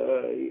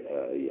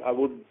I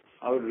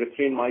would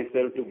restrain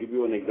myself to give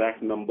you an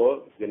exact number.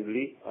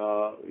 Generally,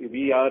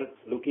 we are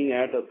looking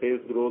at a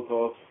sales growth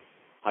of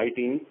high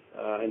teens,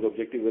 and the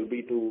objective will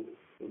be to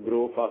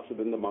grow faster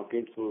than the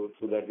market so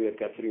that we are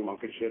capturing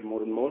market share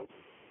more and more.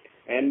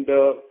 And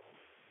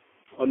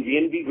on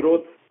VNB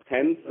growth,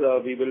 hence,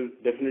 we will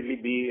definitely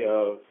be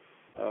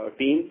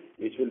teens,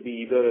 which will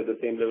be either at the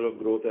same level of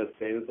growth as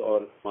sales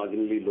or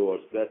marginally lower.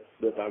 So that's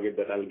the target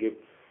that I'll give.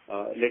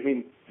 Let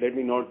me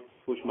not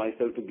push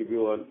myself to give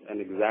you an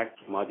exact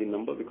margin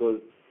number because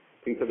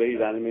things are very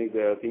dynamic.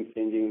 There are things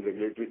changing in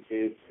regulatory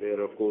space. There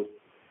are, of course,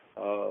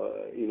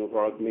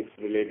 product mix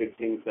related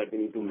things that we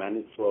need to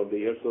manage throughout the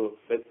year. So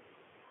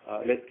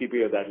let's keep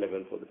it at that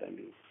level for the time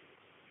being.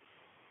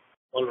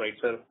 All right,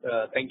 sir.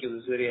 Thank you.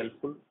 This is very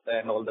helpful,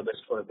 and all the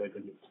best for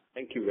FY24.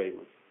 Thank you very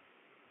much.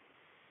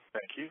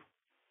 Thank you.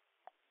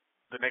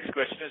 The next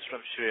question is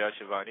from Shreya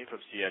Shivani from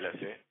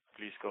CLSA.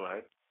 Please go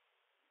ahead.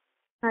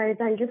 Hi,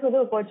 thank you for the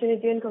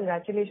opportunity and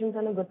congratulations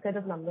on a good set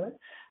of numbers.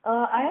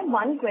 I have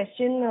one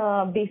question,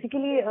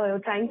 basically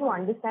trying to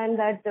understand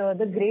that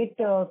the great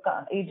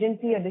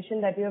agency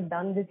addition that you have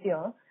done this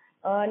year.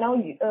 Now,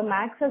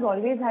 Max has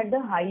always had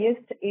the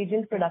highest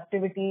agent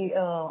productivity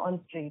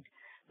on street.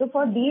 So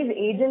for these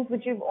agents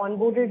which you've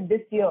onboarded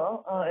this year,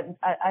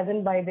 as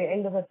in by the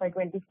end of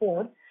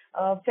FY24,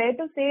 fair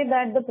to say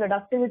that the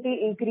productivity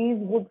increase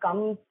would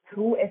come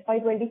through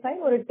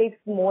FY25 or it takes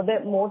more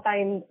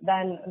time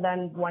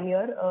than 1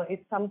 year? If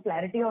some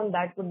clarity on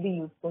that would be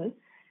useful.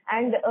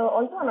 And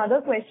also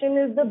another question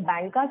is the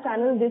banca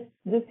channel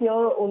this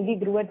year only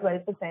grew at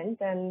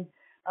 12%, and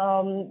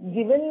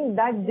given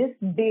that this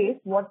base,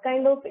 what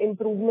kind of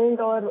improvement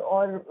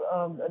or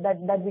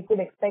that we could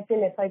expect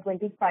in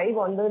FY25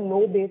 on the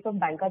low base of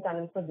banca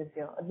channels for this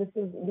year?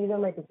 These are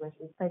my two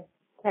questions.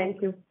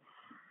 Thank you.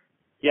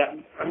 Yeah.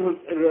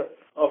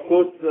 Of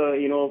course,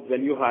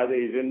 when you hire the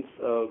agents,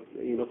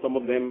 some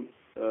of them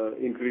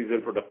increase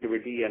their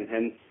productivity, and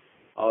hence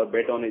our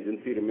bet on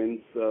agency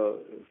remains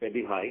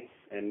fairly high.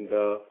 And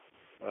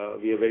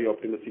we are very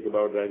optimistic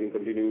about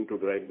continuing to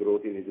drive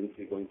growth in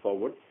agency going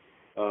forward.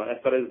 As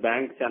far as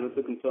bank channels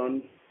are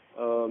concerned,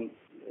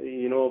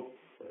 we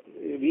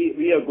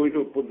are going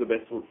to put the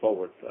best foot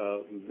forward.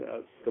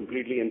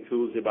 Completely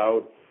enthused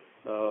about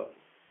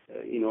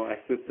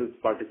Axis's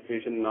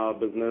participation in our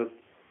business.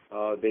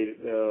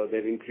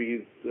 They've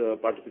increased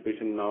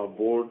participation in our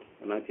board,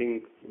 and I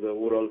think the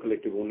overall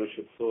collective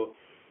ownership. So,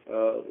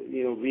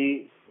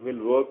 we will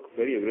work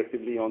very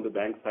aggressively on the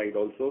bank side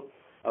also.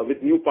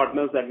 With new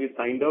partners that we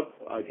signed up,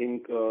 I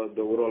think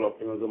the overall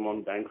optimism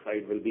on bank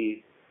side will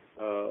be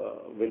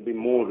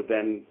more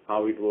than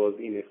how it was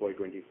in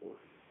FY24.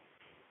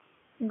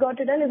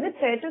 Got it. And is it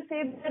fair to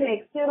say that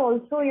next year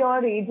also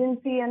your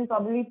agency and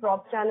probably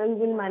prop channel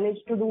will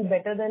manage to do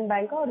better than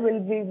banca, or will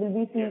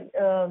we see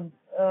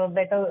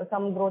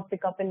some growth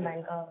pick up in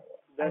banca?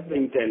 That's the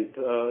intent.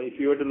 If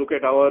you were to look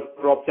at our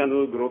prop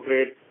channel growth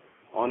rate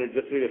on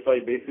adjusted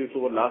FI basis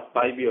over the last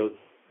 5 years,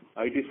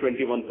 it is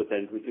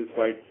 21%, which is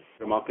quite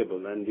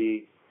remarkable, and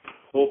we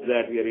hope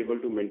that we are able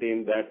to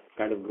maintain that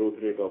kind of growth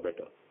rate or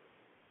better.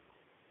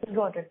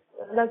 Got it.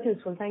 That's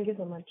useful. Thank you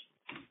so much.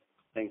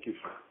 Thank you.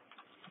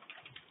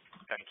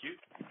 Thank you.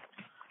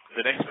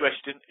 The next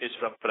question is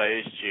from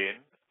Prayesh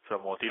Jain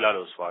from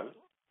Motilal Oswal.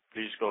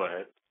 Please go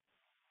ahead.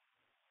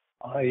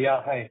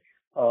 Yeah, hi.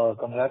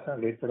 Congrats on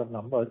a great set of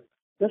numbers.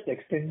 Just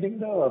extending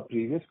the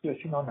previous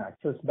question on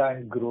Axis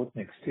Bank growth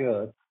next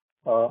year,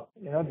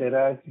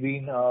 there has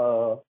been,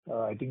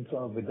 I think,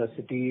 with the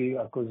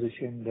Citi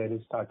acquisition, there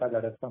is Tata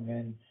that has come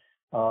in.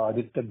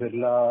 Aditya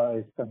Birla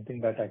is something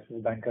that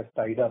Axis Bank has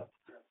tied up.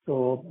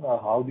 So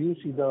how do you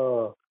see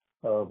the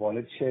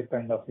wallet share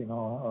kind of,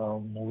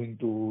 moving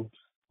to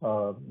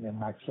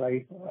Max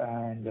Life?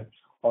 And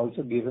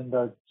also given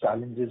the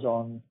challenges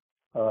on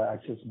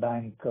Axis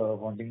Bank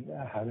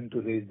having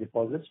to raise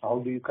deposits, how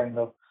do you kind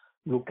of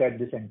look at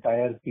this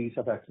entire piece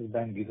of Axis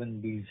Bank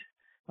given these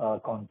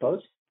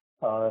contours?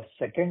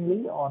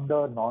 Secondly, on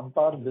the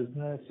non-par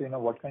business,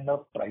 what kind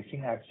of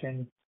pricing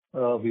action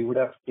we would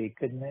have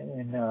taken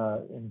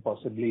in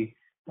possibly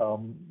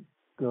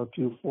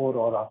Q4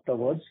 or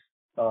afterwards,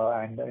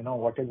 and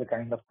what is the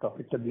kind of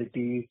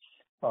profitability,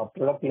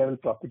 product level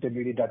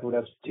profitability that would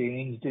have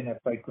changed in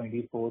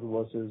FY24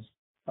 versus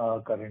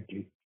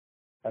currently?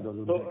 So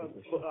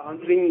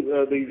answering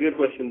the easier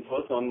question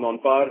first, on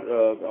non-par,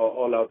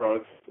 all our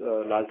products,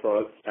 large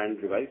products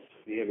stand revised.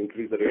 We have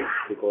increased the rates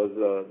because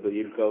the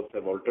yield curves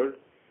have altered,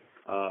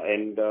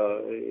 and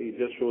it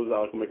just shows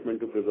our commitment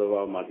to preserve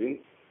our margins.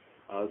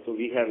 So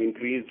we have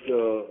increased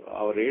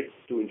our rates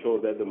to ensure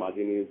that the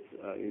margin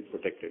is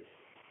protected.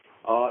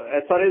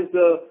 As far as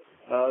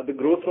the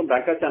growth from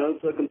banca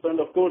channels are concerned,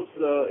 of course,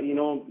 there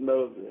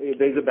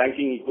is a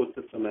banking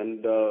ecosystem,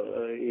 and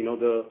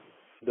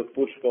the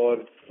push for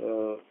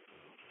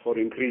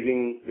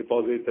increasing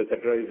deposits,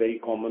 etc., is very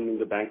common in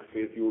the bank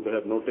space. You would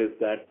have noticed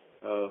that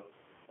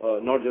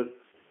not just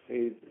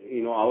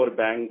our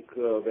bank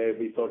where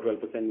we saw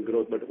 12%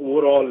 growth, but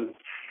overall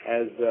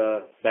as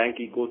a bank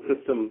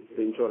ecosystem,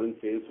 the insurance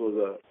sales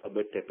was a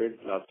bit tepid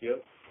last year.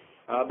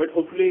 But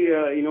hopefully,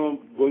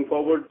 going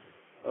forward,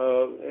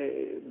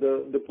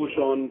 the push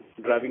on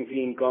driving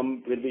fee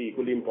income will be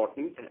equally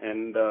important,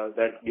 and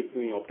that gives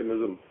me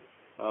optimism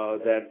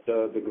that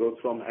the growth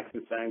from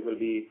Axis Bank will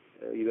be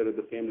either at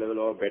the same level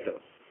or better.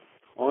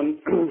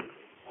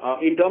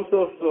 In terms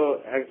of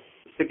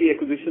Citi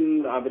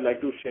acquisition, I would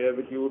like to share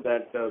with you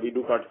that we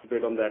do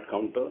participate on that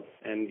counter,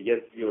 and yes,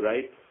 you're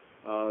right.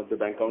 The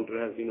bank counter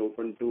has been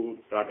opened to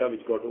Tata,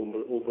 which got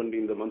opened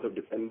in the month of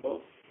December,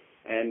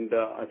 and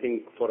I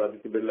think for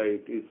Aditya Birla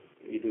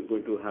it is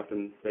going to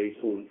happen very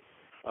soon.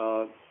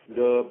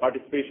 The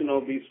participation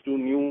of these two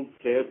new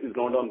players is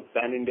not on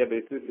pan-India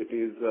basis. It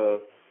is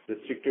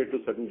restricted to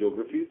certain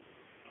geographies.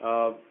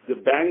 The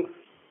bank's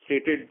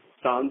stated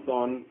stance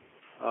on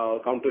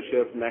counter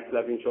share of Max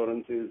Life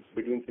Insurance is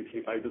between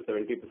 65 to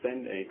 70%,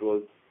 and it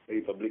was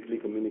very publicly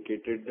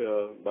communicated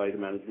by the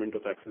management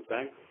of Axis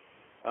Bank.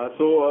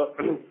 So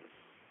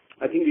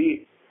I think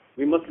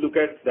we must look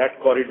at that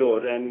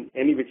corridor, and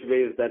any which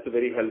ways that's a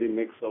very healthy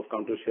mix of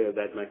counter share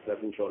that Max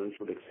Life Insurance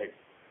should expect.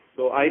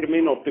 So I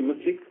remain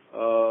optimistic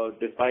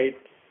despite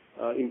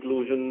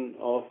inclusion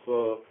of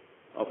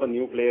a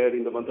new player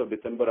in the month of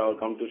December. Our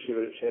counter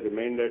share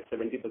remained at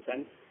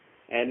 70%,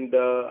 and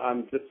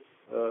I'm just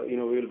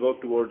we'll work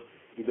towards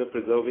either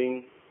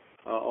preserving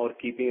or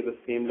keeping at the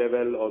same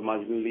level or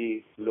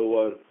marginally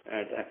lower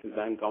at Axis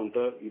Bank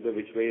counter, either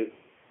which way is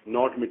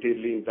not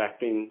materially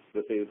impacting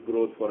the sales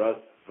growth for us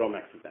from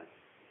Axis Bank.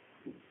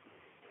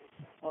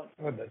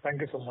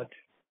 Thank you so much.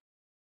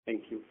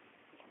 Thank you.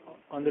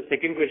 On the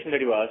second question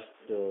that you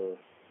asked, you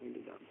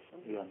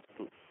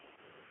answered.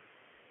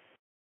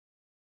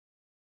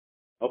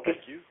 Okay.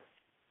 Thank you.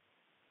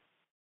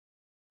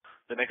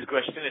 The next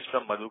question is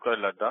from Madhukar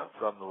Ladda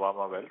from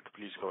Nuvama Wealth.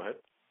 Please go ahead.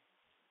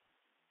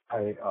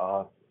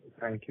 Hi.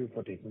 Thank you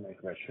for taking my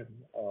question.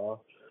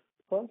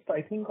 First,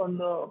 I think on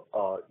the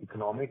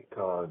economic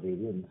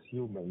variance,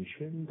 you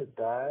mentioned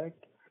that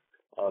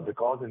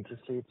because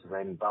interest rates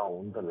went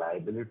down, the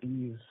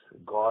liabilities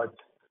got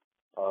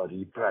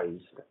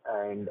repriced,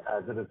 and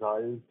as a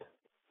result,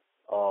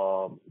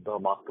 the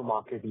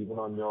mark-to-market even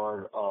on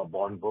your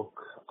bond book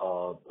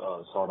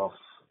sort of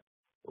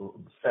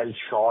fell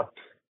short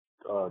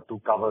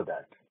to cover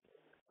that,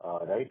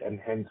 right? And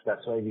hence,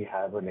 that's why we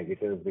have a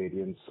negative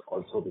variance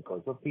also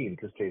because of the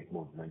interest rate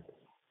movement.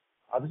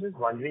 I was just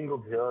wondering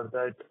over here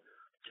that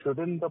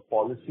shouldn't the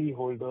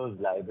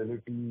policyholders'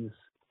 liabilities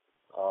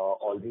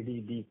already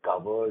be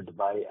covered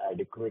by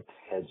adequate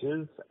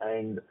hedges,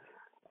 and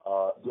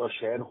your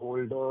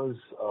shareholders'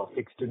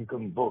 fixed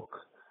income book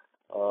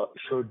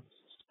should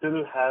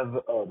still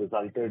have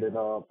resulted in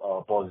a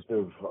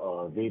positive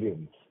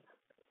variance?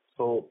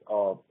 So,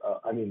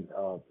 I mean,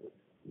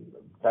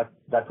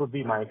 that would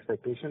be my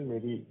expectation.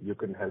 Maybe you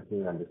can help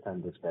me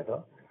understand this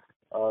better.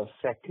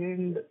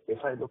 Second,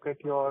 if I look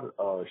at your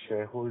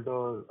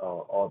shareholder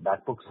or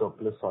back book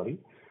surplus,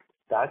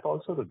 that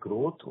also the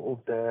growth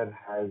over there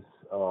has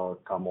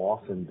come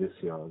off in this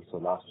year. So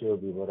last year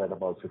we were at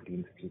about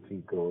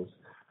 1563 crores.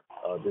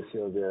 This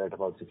year we are at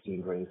about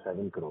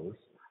 1627 crores.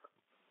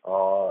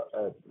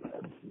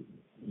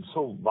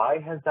 So why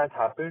has that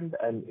happened,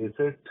 and is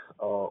it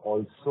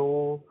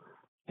also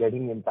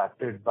getting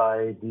impacted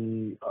by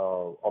the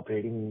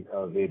operating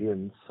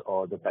variance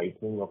or the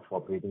tightening of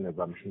operating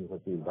assumptions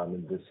that we've done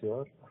in this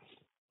year?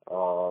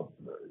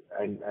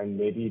 And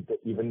maybe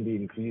even the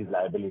increased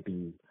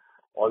liability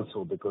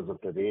also because of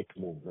the rate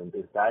movement,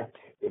 is that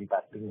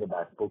impacting the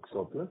back book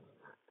surplus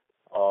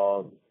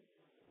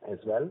as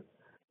well?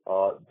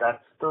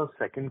 That's the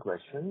second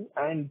question.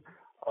 And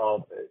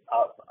your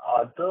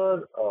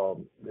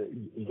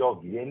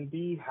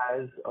VNB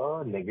has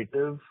a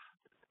negative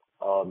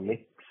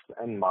mix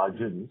and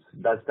margins.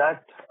 Does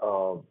that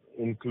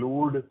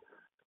include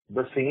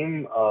the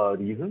same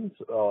reasons,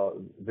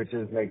 which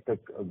is like the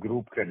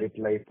group credit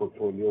life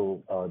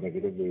portfolio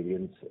negative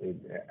variance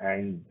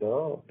and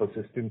the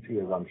persistency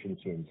assumption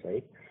change,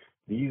 right?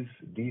 These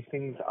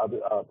things,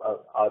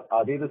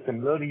 are they the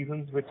similar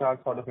reasons which are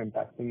sort of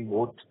impacting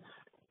both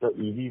the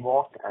EV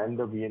walk and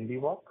the VNB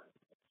walk?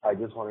 I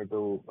just wanted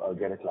to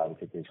get a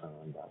clarification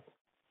on that.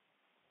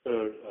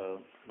 Sure,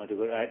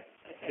 Madhukar.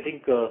 I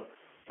think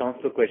some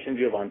of the questions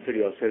you have answered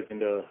yourself in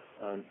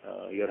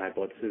your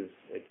hypothesis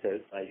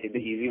itself. I'll take the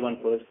easy one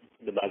first.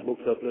 The back book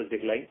surplus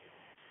decline.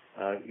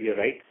 You're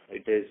right.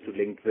 It is to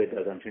link with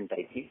assumption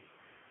tightening,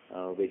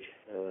 which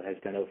has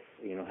kind of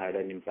had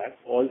an impact.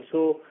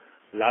 Also,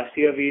 last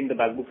year we in the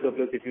back book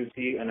surplus, if you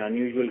see an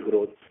unusual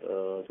growth,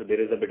 so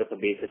there is a bit of a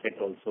base effect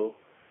also,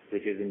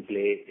 which is in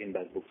play in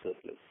back book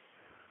surplus.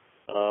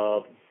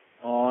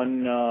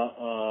 On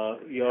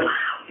your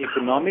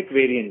economic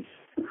variance,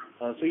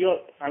 so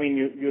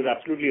you're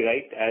absolutely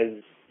right.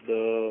 As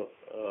the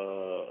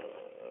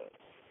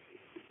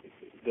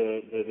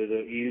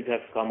yields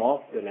have come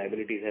off, the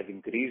liabilities have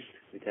increased,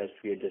 which has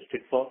to be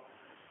adjusted for.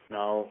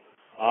 Now,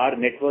 our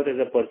net worth as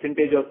a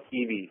percentage of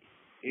EV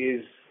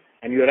is,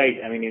 and you're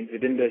right, I mean,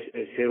 within the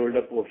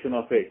shareholder portion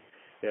of it,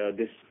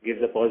 this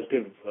gives a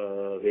positive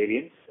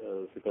variance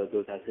because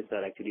those assets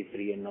are actually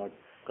free and not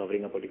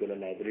covering a particular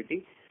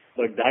liability.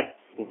 But that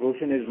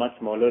proportion is much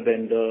smaller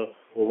than the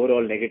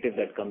overall negative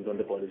that comes on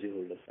the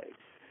policyholder side.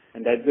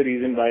 And that's the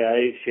reason why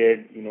I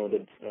shared,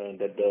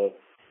 that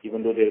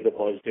even though there is a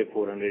positive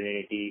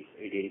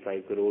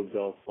 485 crores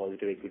of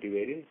positive equity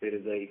variance, there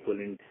is a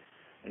equivalent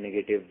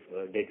negative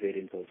debt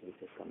variance also which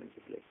has come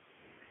into play.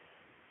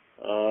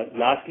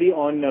 Lastly,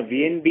 on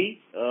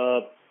VNB,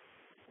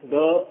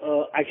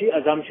 the actually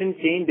assumption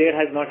change there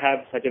has not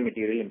had such a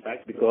material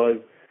impact because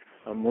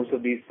most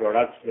of these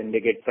products, when they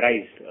get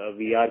priced,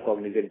 we are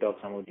cognizant of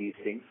some of these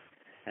things.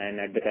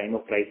 And at the time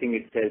of pricing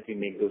itself, we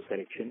make those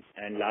corrections.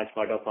 And large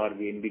part of our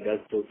VNB does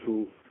go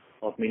through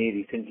of many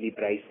recently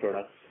priced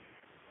products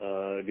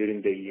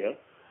during the year.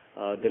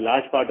 The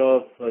large part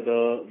of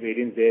the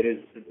variance there is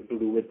to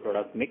do with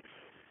product mix.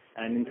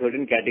 And in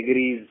certain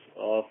categories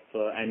of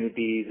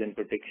annuities and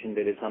protection,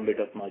 there is some bit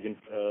of margin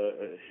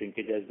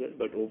shrinkage as well.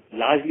 But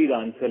largely the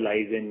answer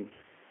lies in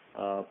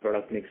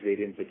product mix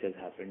variance which has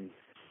happened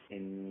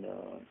in...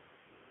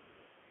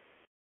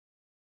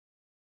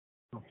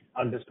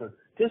 Understood.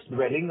 Just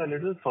dwelling a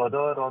little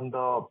further on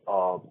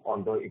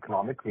the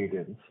economic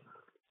variance.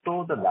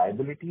 So the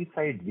liability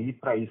side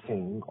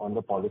repricing on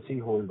the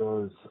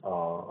policyholders,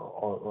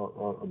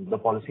 or the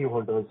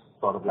policyholders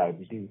sort of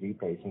liability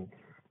repricing,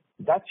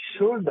 that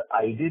should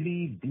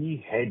ideally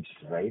be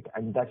hedged, right?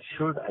 And that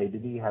should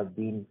ideally have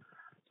been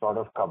sort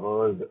of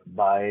covered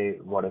by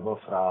whatever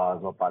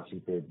FRAs or partially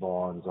paid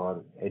bonds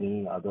or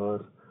any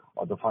other,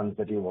 or the funds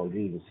that you've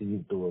already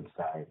received towards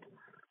that.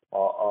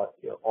 Or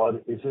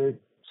is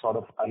it sort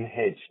of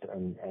unhedged,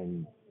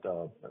 and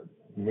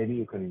maybe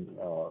you can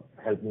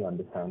help me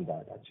understand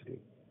that actually.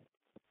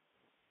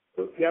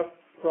 So yeah,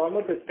 from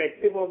a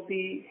perspective of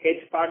the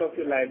hedge part of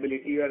your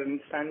liability, your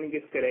understanding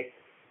is correct.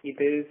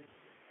 It is,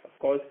 of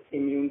course,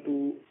 immune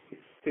to,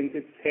 since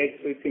it's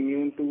hedged, so it's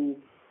immune to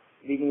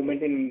the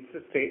movement in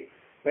interest rate.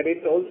 But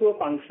it's also a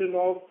function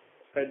of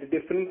the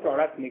different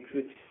product mix,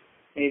 which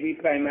may be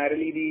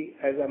primarily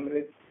as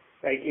Amrit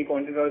rightly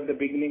pointed out at the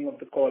beginning of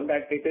the call,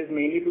 that it is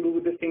mainly to do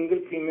with the single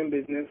premium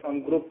business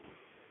on group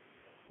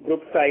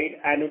side,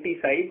 annuity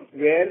side,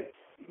 where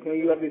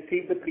you have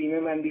received the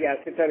premium and the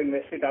assets are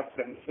invested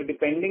upfront. So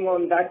depending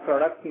on that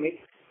product mix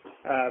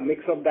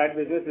of that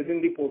business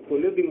within the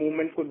portfolio, the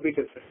movement could be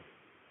different.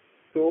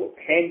 So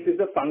hence is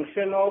a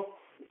function of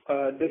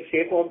the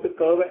shape of the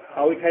curve,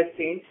 how it has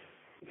changed.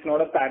 It's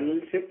not a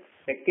parallel shift.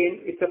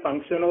 Second, it's a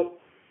function of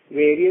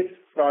various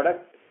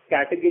product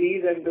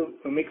categories and the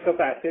mix of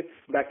assets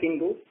backing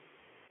those.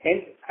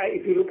 Hence,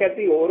 if you look at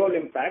the overall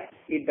impact,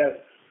 it does.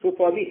 So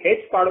for the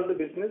hedge part of the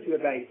business, you're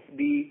right.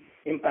 The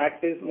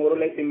impact is more or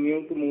less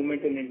immune to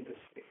movement in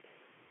interest rates.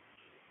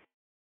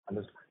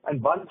 Understood.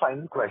 And one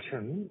final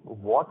question,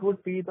 what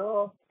would be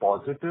the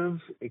positive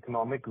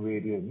economic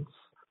variance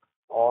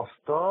of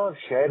the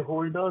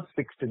shareholders'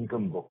 fixed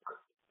income book?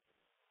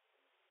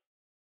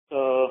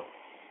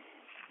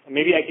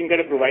 Maybe I can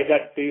kind of provide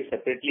that to you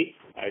separately.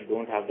 I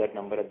don't have that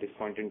number at this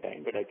point in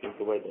time, but I can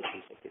provide that to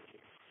you separately.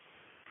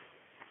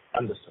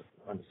 Understood.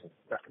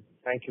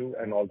 Thank you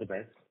and all the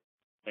best.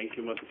 Thank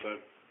you,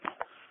 Madhukar.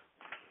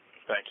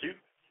 Thank you.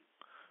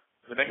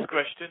 The next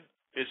question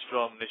is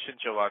from Nischint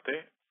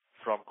Chawathe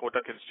from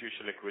Kotak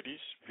Institutional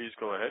Equities. Please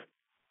go ahead.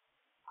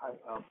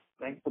 Hi.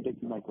 Thanks for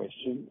taking my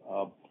question.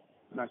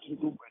 Actually,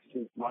 two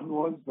questions. One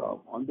was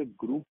on the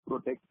group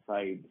protect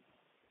side.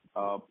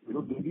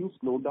 Did you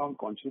slow down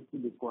consciously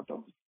this quarter?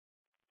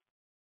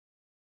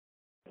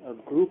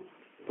 Group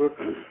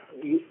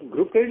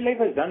credit life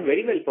has done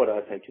very well for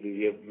us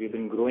actually. We've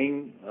been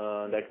growing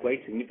that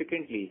quite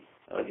significantly.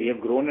 We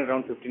have grown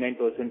around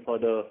 59% for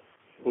the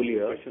full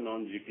year. Question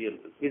on GPL.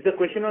 Is the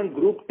question on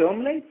group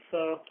term life?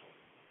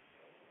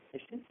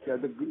 Yeah,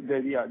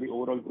 the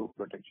overall group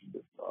protection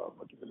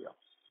particularly.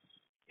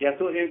 Yeah,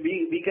 so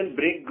we can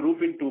break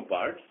group in two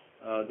parts.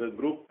 The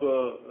group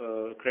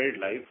credit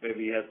life, where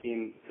we have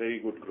seen very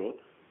good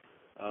growth.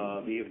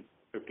 We have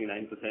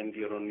 59%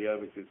 year-on-year,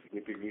 which is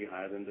significantly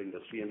higher than the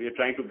industry, and we are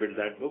trying to build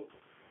that book.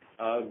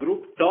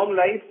 Group term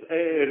life,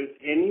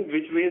 any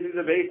which ways, is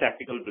a very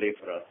tactical play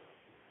for us.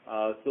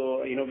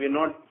 So, we're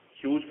not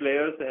huge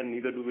players, and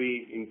neither do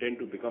we intend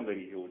to become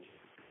very huge.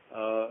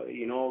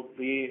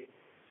 We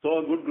saw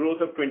a good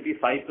growth of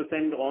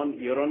 25% on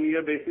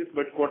year-on-year basis,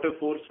 but quarter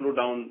four slowed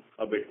down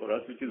a bit for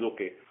us, which is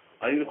okay.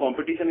 I think the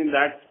competition in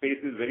that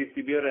space is very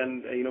severe,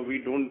 and we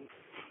don't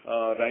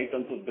write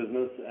tons of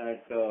business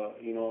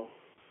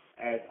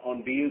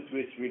on deals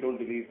which we don't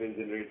believe will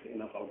generate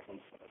enough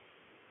outcomes for us.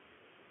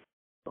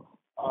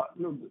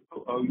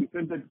 You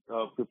said that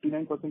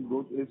 59%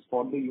 growth is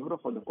for the year or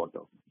for the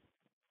quarter?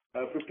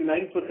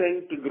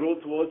 59%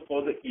 growth was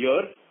for the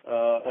year.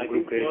 For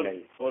group credit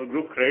life. For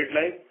group credit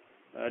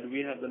life. Do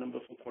we have the number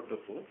for quarter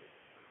four?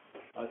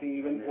 I think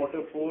even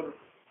quarter four.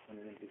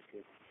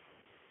 168.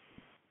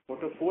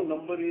 Quarter four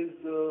number is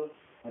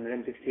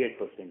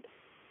 168%.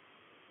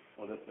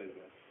 Oh, that's very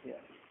well.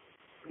 Yeah.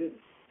 It's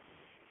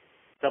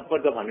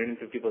upwards of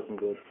 150%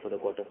 growth for the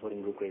quarter four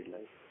in group credit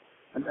life.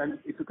 And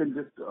if you can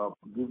just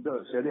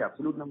share the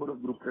absolute number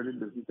of group credit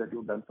business that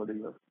you've done for the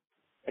year.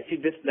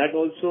 Actually, that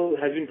also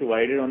has been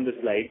provided on the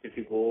slide. If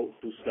you go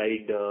to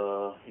slide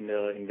in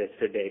the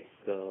investor deck,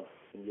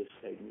 can you just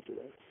slide me to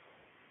that?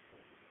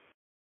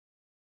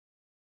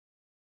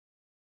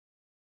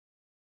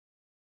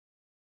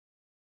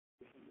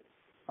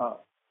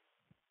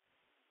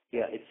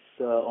 Yeah, it's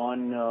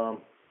on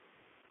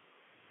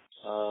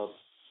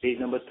page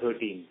number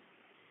 13.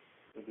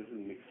 So this is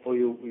mixed. Oh,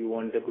 you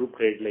want the group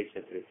credit life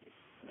separately?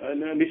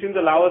 Nishint,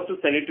 allow us to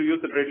send it to you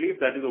separately if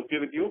that is okay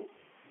with you.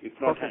 It's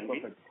not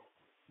handy.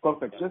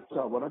 Perfect. Just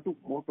one or two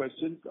more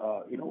questions.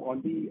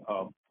 On the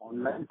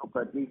online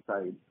proprietary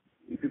side,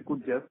 if you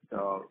could just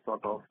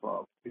sort of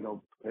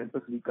help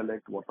us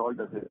recollect what all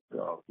does it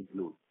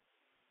include?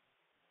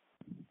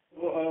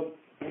 So,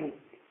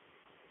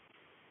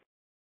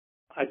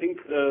 I think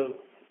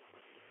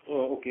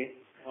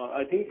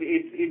I think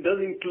it does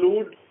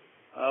include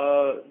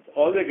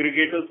all the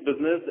aggregators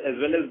business as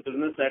well as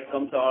business that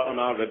comes on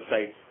our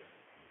website.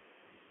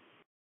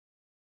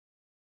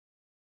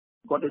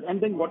 Got it.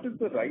 And then what is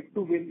the right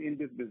to win in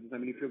this business? I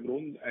mean, if you've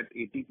grown at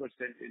 80%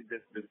 in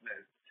this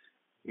business,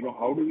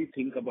 how do we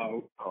think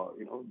about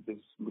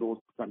this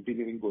growth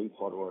continuing going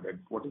forward, and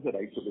what is the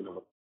right to win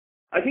over?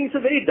 I think it's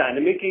a very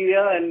dynamic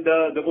area, and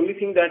the only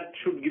thing that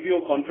should give you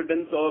a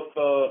confidence of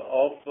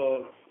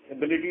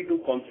ability to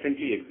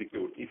constantly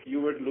execute. If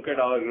you were to look at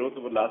our growth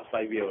over the last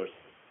 5 years,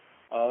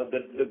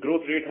 the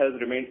growth rate has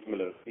remained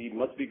similar. We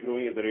must be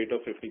growing at the rate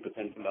of 50%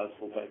 for the last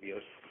 4-5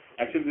 years.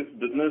 Actually, this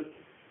business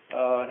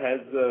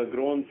has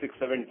grown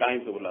 6-7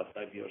 times over the last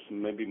 5 years,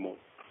 maybe more.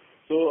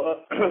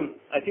 So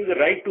I think the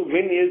right to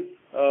win is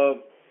a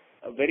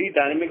very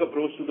dynamic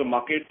approach to the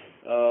market.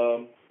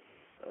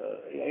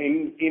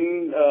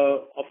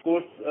 Of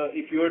course,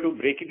 if you were to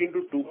break it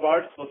into two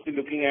parts, firstly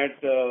looking at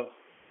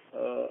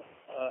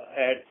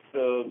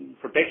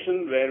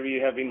protection, where we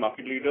have been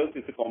market leaders,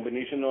 it's a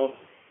combination of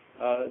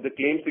the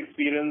claims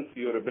experience,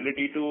 your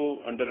ability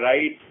to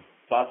underwrite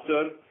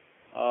faster,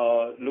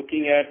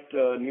 looking at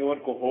newer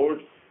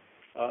cohorts,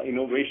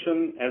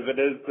 innovation, as well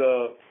as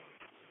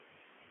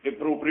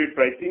appropriate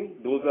pricing.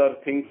 Those are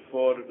things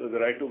for the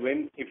right to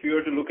win. If you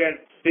were to look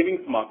at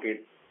savings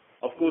market,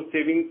 of course,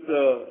 savings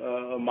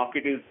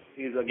market is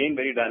again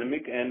very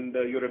dynamic, and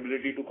your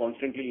ability to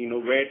constantly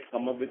innovate,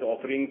 come up with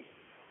offerings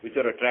which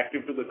are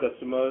attractive to the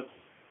customers,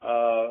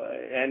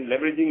 and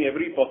leveraging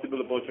every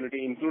possible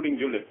opportunity, including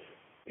ULIPs,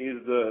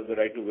 is the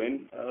right to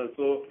win.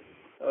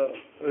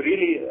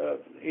 Really,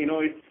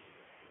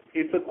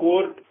 it's a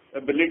core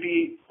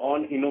ability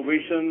on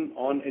innovation,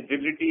 on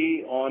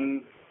agility,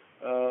 on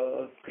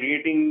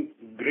creating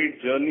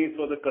great journeys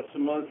for the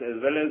customers,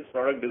 as well as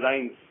product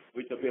designs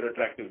which appear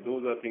attractive.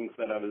 Those are things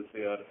that I will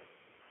say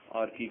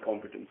are key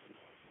competencies.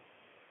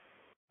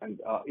 And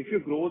if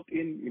your growth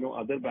in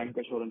other bank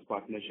assurance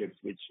partnerships,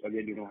 which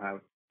again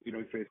have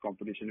face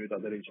competition with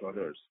other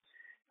insurers,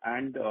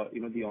 and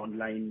the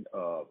online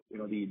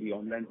the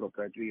online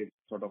proprietary is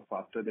sort of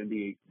faster than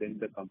the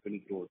company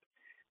growth,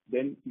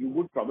 then you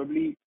would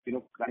probably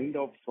kind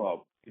of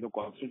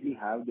constantly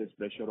have this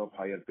pressure of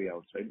higher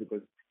payouts, right?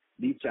 Because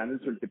these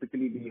channels will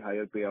typically be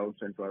higher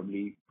payouts and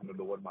probably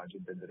lower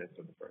margin than the rest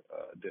of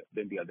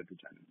the other two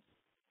channels.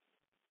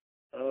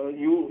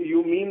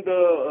 You mean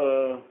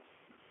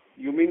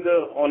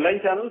the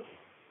online channels?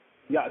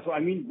 Yeah. So I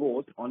mean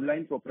both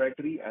online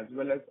proprietary as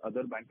well as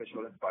other bank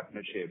assurance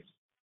partnerships.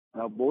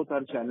 Now both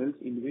are channels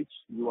in which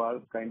you are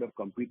kind of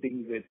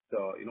competing with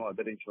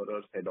other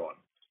insurers head on.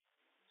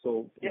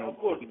 So yeah, of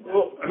course.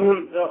 So,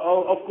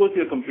 of course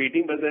you're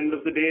competing, but at the end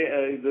of the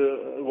day,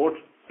 what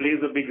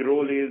plays a big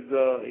role is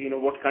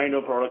what kind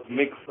of product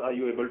mix are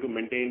you able to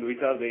maintain,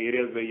 which are the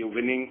areas where you're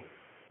winning,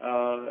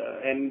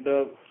 and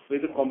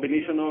with a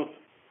combination of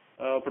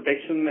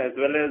protection as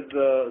well as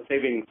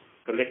savings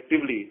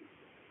collectively,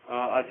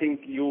 I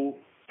think you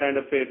stand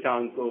a fair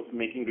chance of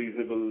making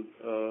reasonable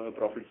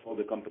profits for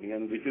the company,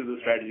 and which is the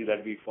strategy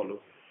that we follow.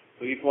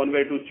 So if one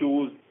were to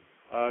choose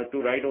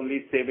to write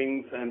only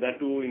savings, and that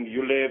too in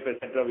ULIP,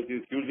 etc., which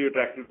is hugely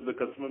attractive to the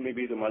customer,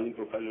 maybe the margin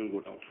profile will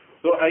go down.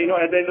 So at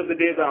the end of the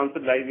day, the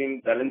answer lies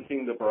in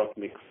balancing the product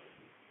mix.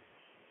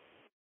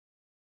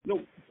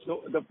 No,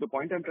 so the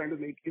point I'm trying to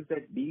make is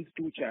that these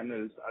two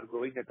channels are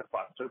growing at a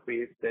faster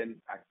pace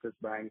than Axis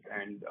Bank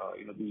and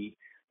the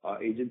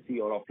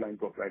agency or offline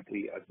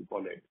proprietary, as you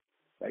call it,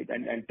 right?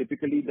 And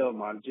typically the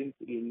margins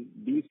in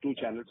these two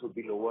channels would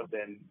be lower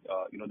than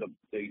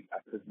the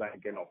Axis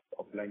Bank and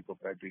offline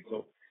proprietary.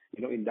 So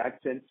in that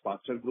sense,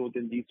 faster growth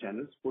in these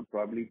channels would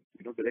probably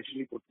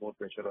directionally put more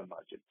pressure on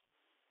margins.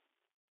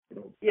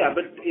 Yeah,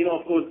 but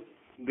of course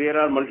there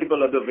are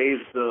multiple other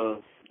ways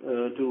to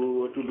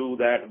do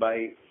that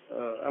by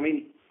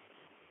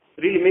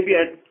really maybe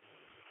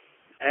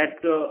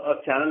at a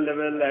channel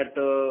level,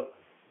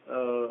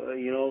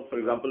 for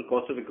example,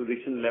 cost of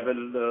acquisition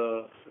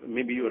level,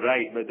 maybe you're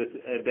right, but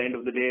at the end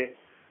of the day,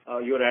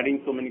 you're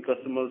adding so many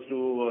customers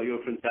to your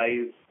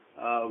franchise,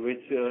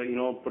 which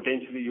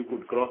potentially you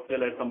could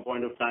cross-sell at some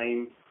point of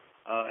time,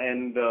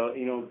 and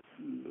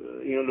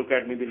look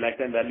at maybe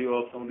lifetime value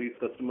of some of these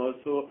customers.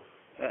 So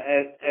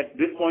At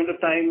this point of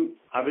time,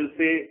 I will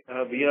say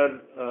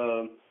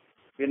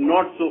we're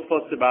not so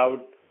fussed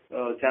about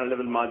channel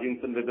level margins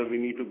and whether we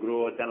need to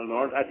grow a channel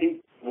or not. I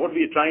think what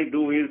we are trying to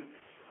do is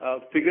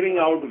figuring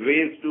out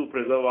ways to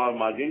preserve our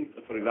margins.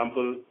 For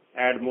example,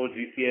 add more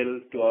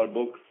GCL to our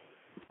books,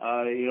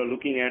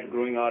 looking at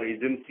growing our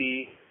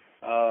agency,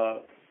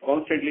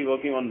 constantly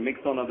working on mix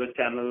on other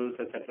channels,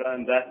 etc.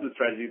 And that's the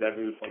strategy that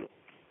we will follow.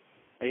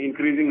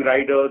 Increasing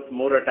riders,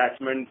 more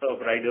attachments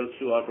of riders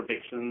to our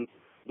protections.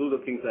 Those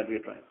are things that we are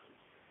trying.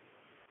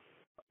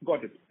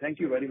 Got it. Thank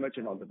you very much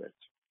and all the best.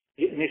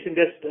 Nishan,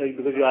 just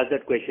because you asked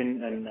that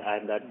question and I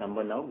have that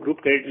number now. Group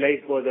credit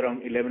life was around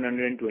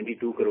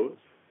 1,122 crores.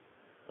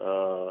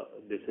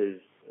 This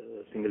is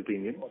single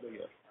premium. For the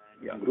year.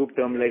 Yeah. Group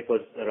term life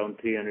was around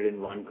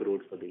 301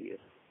 crores for the year.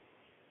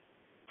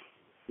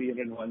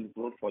 301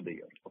 crore for the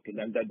year. Okay,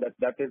 then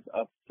that is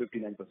up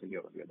 59%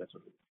 year-on-year. That's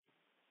okay.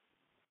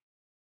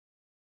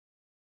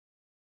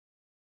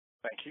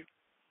 Thank you.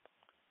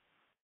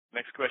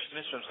 Next question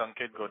is from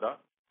Sanket Godha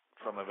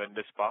from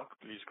Avendus Spark.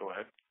 Please go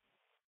ahead.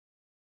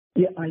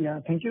 Yeah.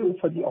 Thank you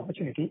for the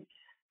opportunity.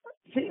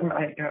 See,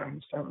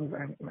 I'm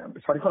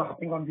sorry for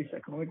hopping on this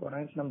economic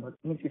variance number.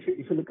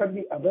 If you look at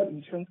the other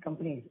insurance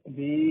companies,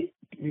 they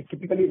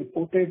typically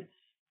reported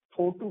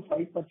 4 to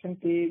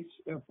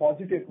 5%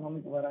 positive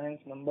economic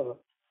variance number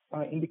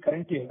in the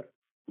current year,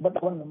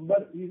 but our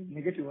number is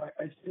negative.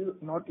 I still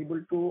not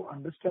able to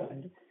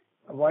understand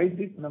why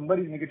this number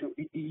is negative.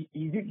 Is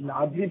it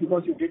largely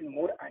because you did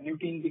more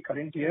annuity in the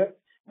current year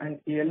and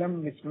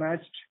ALM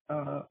mismatched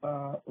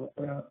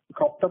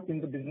cropped up in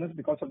the business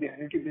because of the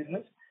annuity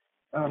business?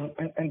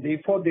 And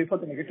therefore the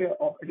negative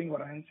operating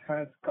variance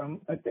has come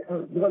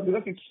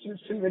because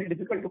it's still very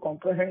difficult to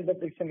comprehend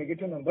that it's a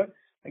negative number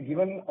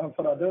given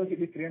for others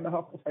it is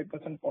 3.5 to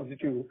 5%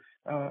 positive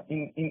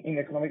in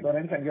economic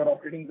variance and you're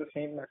operating the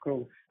same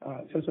macro.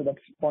 So that's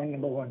point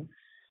number one.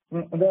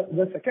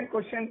 The second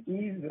question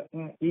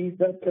is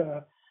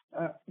that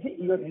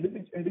your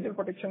individual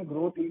protection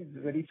growth is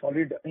very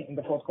solid in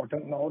the first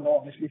quarter. Now,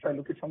 honestly, if I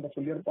look at it from the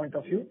full year point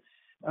of view,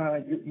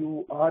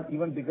 you are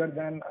even bigger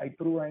than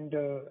IPRU and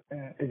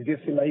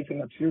HDFC Life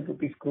in absolute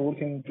rupees crores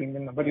in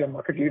premium number. You're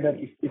market leader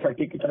if I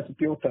take it as a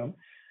pure term.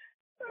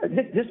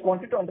 Just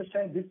wanted to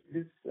understand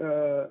this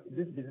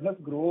business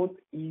growth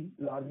is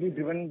largely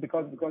driven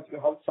because you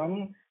have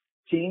some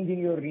change in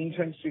your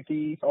reinsurance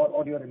treaties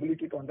or your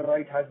ability to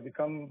underwrite has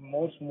become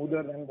more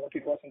smoother than what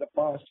it was in the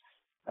past.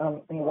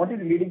 And what is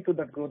leading to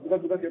that growth?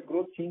 Because your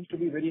growth seems to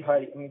be very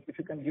high. I mean, if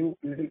you can give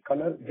a little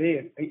color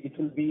there, it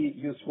will be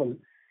useful.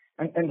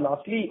 And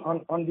lastly,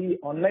 on the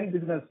online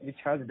business, which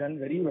has done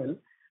very well,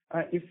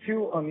 if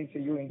you,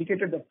 you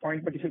indicated that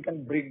point, but if you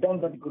can break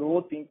down that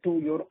growth into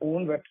your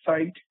own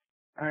website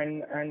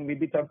and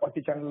maybe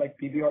third-party channel like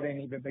PB or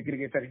any web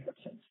aggregator in that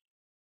sense.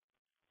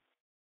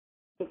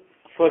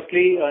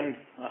 Firstly, you're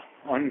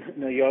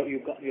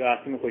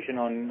asking a question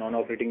on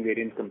non-operating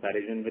variance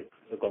comparison with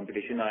the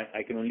competition.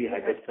 I can only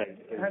hypothesize.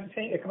 I'm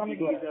saying economic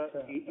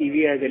EV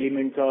has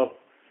elements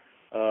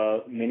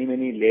of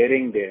many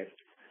layering there.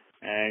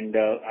 And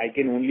I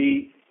can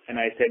only, and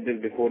I said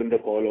this before in the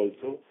call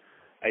also,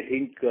 I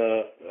think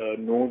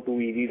no two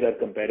EVs are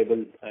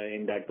comparable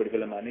in that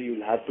particular manner.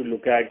 You'll have to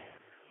look at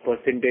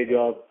percentage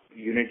of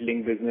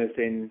unit-linked business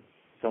in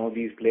some of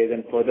these players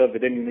and further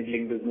within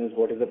unit-linked business,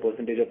 what is the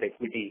percentage of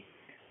equity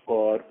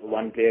for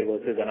one player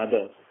versus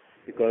another,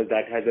 because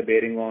that has a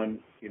bearing on,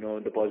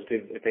 the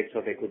positive effects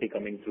of equity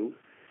coming through.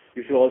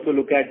 You should also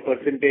look at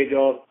percentage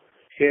of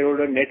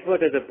shareholder net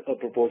worth as a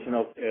proportion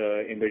of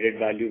embedded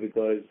value,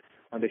 because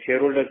on the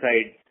shareholder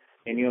side,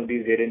 any of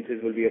these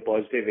variances will be a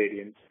positive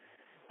variance.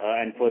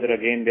 And further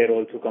again, there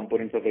also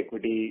components of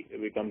equity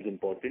becomes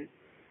important.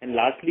 And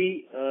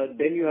lastly,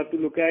 then you have to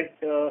look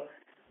at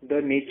the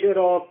nature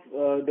of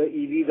the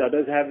EVs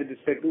others have with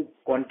respect to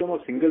quantum of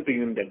single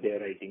premium that they are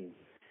writing.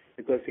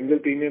 Because single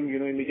premium,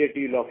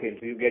 immediately you lock in.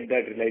 So you get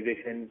that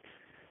realization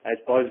as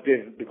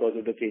positive because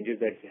of the changes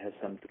that has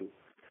come through.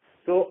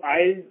 So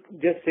I'll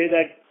just say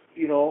that,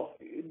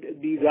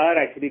 these are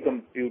actually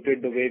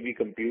computed the way we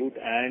compute,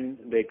 and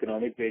the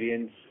economic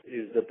variance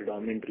is the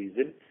predominant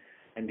reason,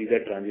 and these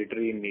are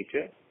transitory in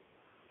nature.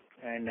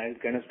 And I'll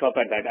kind of stop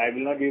at that. I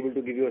will not be able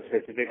to give you a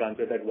specific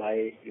answer that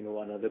why,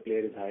 another player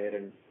is higher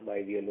and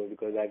why we are low,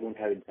 because I don't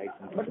have insights.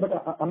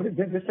 But Amrit,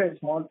 just a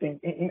small thing.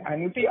 In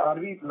annuity, are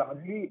we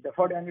largely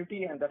deferred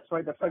annuity, and that's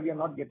why we are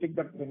not getting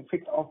the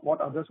benefit of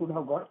what others would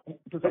have got?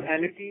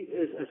 Annuity,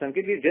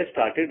 Sanket, we just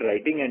started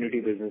writing annuity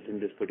business in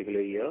this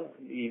particular year.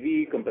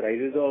 EV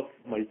comprises of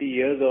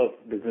multi-years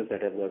of business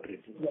that have got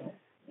written. Yeah.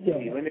 So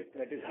even if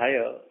that is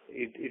higher,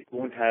 it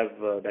won't have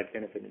that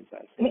kind of an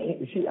impact.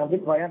 See,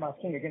 Amrit, why I'm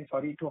asking again,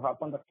 sorry to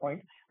harp on that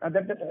point,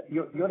 that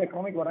your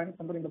economic variance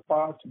number in the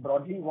past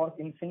broadly was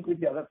in sync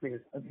with the other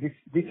players.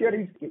 This year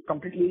is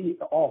completely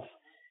off.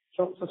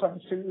 So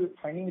I'm still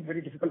finding it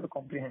very difficult to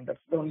comprehend.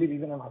 That's the only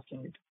reason I'm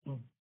asking it.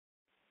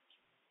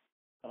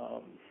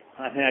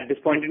 At this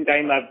point in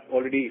time, I've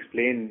already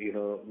explained,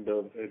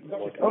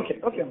 Okay.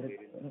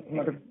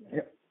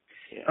 Yeah.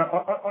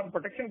 On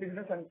protection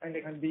business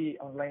and the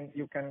online,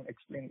 you can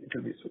explain it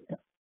will be useful.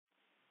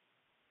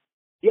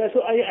 Yeah.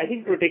 So I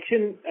think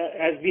protection,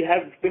 as we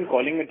have been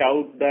calling it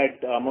out,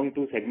 that among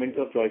two segments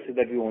of choices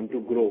that we want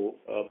to grow,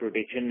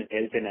 protection,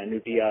 health, and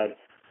annuity are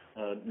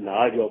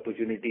large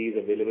opportunities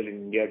available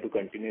in India to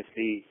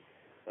continuously,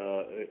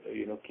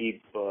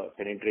 keep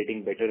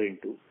penetrating better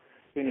into.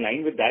 So in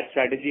line with that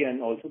strategy,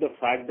 and also the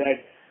fact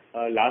that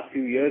last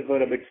few years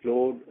were a bit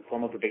slow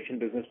from a protection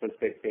business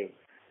perspective,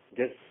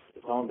 just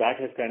some of that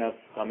has kind of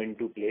come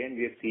into play, and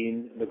we have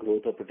seen the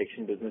growth of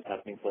protection business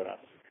happening for us.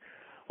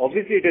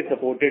 Obviously, it is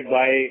supported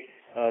by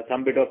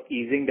some bit of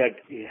easing that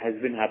has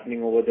been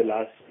happening over the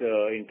last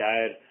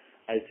entire,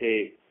 I'll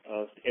say,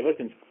 ever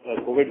since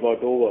COVID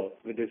got over,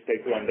 with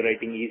respect to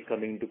underwriting ease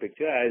coming into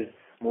picture, as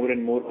more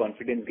and more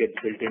confidence gets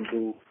built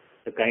into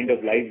the kind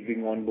of lives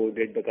being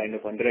onboarded, the kind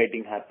of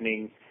underwriting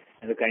happening,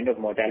 and the kind of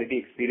mortality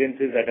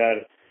experiences that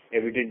are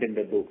evident in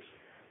the books.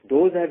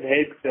 Those have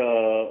helped,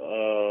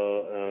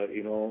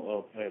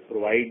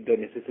 provide the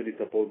necessary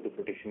support to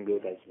protection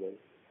growth as well.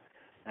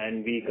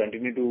 And we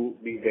continue to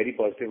be very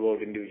positive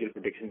about individual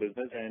protection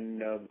business,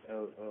 and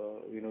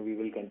we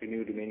will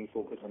continue remaining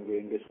focused on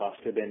growing this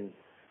faster than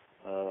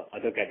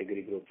other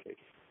category growth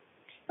rates.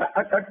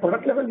 At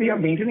product level, we are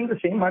maintaining the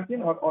same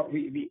margin, or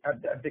we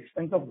at the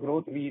expense of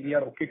growth, we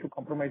are okay to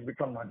compromise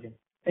bit on margin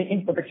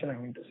in protection, I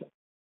mean to say.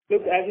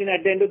 Look, I mean,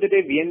 at the end of the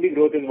day, VNB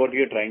growth is what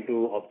we are trying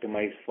to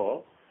optimize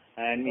for.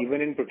 And even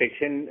in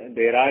protection,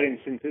 there are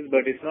instances,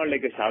 but it's not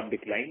like a sharp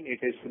decline. It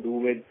has to do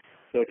with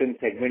certain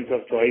segments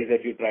of choice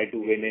that you try to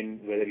win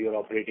in, whether you're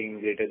operating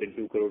greater than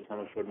 2 crore sum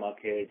assured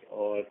market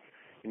or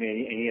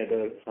any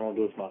other some of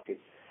those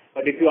markets.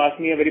 But if you ask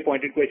me a very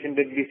pointed question,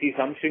 did we see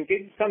some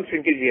shrinkage? Some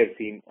shrinkage we have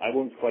seen. I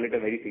won't call it a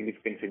very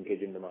significant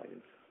shrinkage in the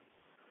margins.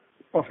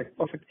 Perfect.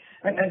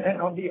 And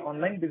on the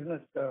online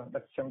business,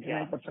 that's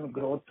 79%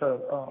 growth.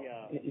 So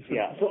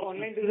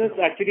online business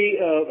actually,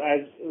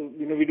 as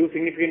we do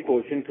significant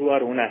portion through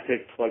our own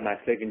assets called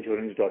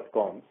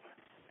maxlifeinsurance.com.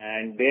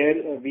 And there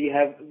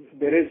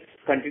is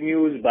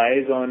continuous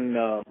bias on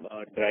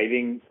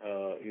driving,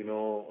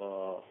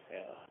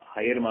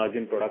 higher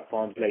margin product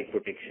forms like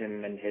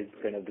protection and health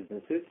kind of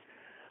businesses.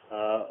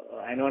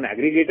 And on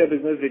aggregator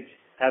business, which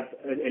have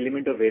an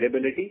element of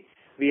variability,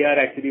 we are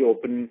actually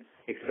open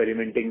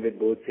experimenting with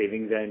both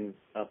savings and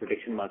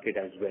protection market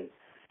as well.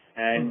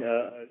 And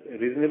a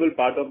reasonable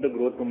part of the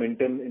growth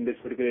momentum in this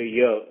particular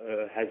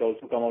year has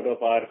also come out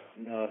of our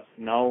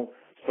now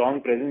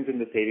strong presence in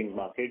the savings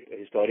market.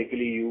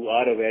 Historically, you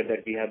are aware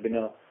that we have been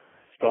a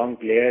strong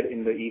player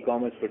in the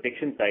e-commerce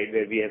protection side,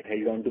 where we have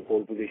held on to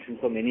pole position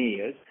for many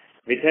years,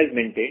 which has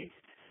maintained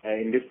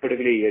in this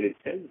particular year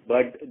itself.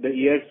 But the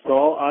year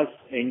saw us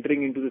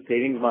entering into the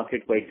savings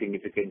market quite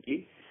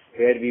significantly,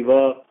 where we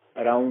were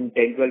around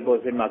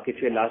 10-12% market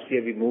share. Last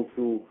year, we moved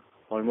to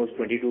almost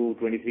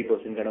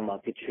 22-23% kind of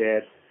market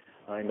share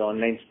in the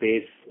online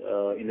space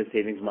in the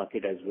savings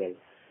market as well.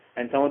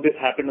 And some of this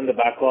happened on the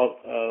back of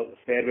a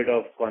fair bit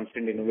of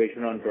constant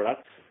innovation on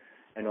products,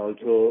 and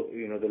also,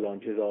 the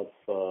launches of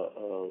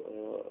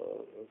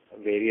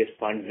various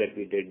funds that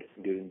we did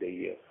during the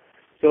year.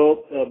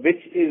 So,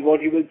 which is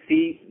what you will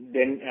see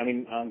then,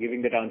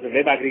 giving that answer.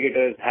 Web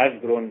aggregators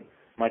have grown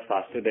much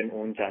faster than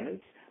own channels,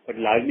 but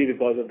largely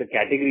because of the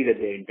category that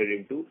they entered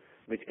into,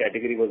 which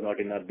category was not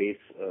in our base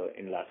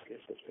in last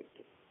year's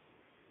perspective.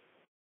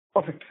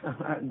 Perfect.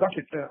 Got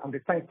it,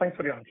 Amrit. Thanks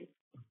for your answer.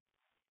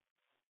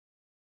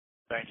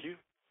 Thank you.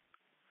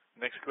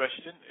 Next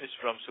question is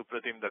from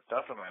Supratim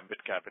Datta from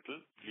Ambit Capital.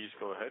 Please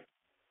go ahead.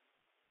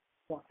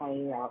 Hi,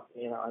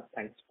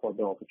 thanks for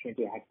the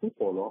opportunity. I have two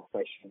follow-up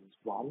questions.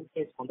 One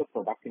is on the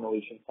product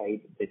innovation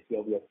side. This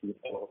year we have seen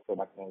a lot of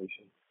product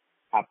innovation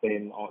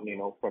happen on,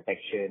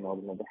 protection or,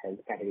 the health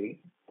category.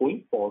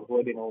 Going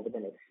forward, over the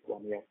next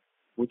 1 year,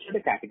 which are the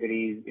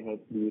categories, do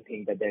you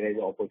think that there is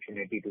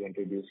opportunity to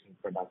introduce new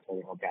products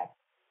or, gaps,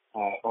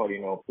 or,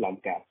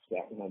 plug gaps?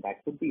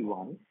 That could be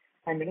one.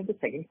 And, the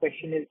second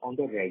question is on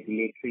the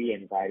regulatory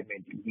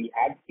environment. We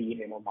have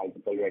seen,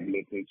 multiple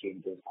regulatory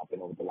changes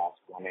happen over the last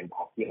 1.5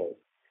 years.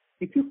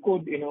 If you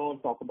could,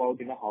 talk about,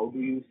 how do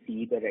you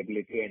see the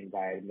regulatory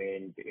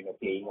environment,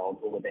 playing out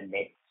over the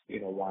next,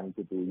 1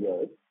 to 2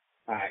 years?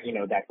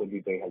 That would be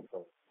very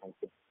helpful. Thank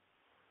you.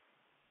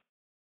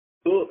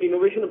 So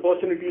innovation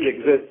opportunities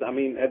exist. I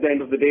mean, at the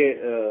end of the day,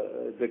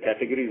 the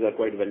categories are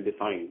quite well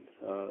defined.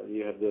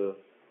 You have the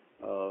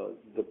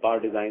par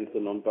designs, the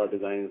non-par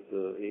designs,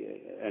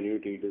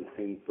 annuity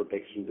designs,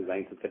 protection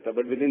designs, etc.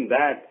 But within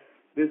that,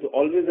 there's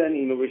always an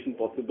innovation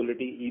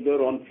possibility,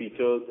 either on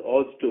features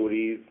or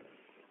stories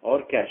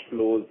or cash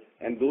flows,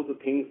 and those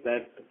are things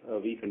that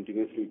we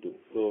continuously do.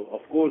 So,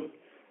 of course,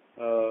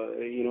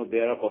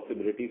 there are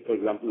possibilities. For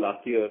example,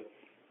 last year,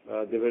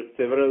 there were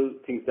several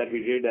things that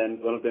we did,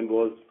 and one of them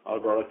was our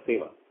product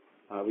Seva,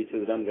 which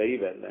has done very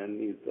well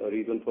and is a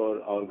reason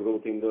for our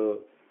growth in the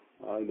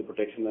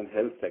protection and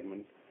health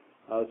segment.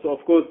 So,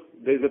 of course,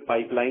 there's a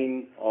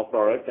pipeline of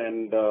product,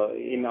 and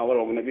in our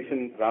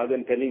organization, rather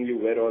than telling you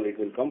where all it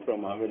will come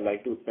from, I would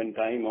like to spend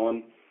time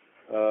on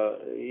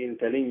in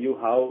telling you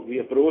how we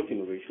approach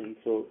innovation.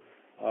 So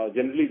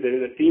generally, there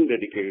is a team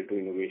dedicated to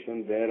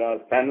innovation. There are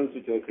panels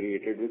which are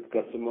created with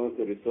customers,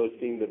 the research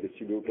team, the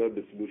distributor,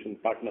 distribution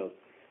partners,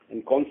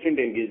 and constant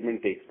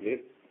engagement takes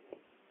place.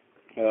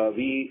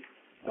 We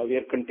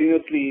are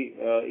continuously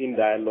in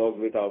dialogue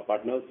with our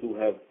partners who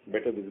have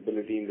better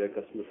visibility in their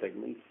customer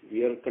segments.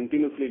 We are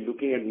continuously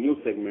looking at new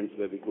segments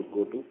where we could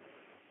go to.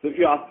 So if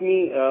you ask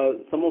me,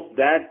 some of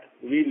that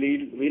will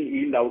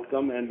yield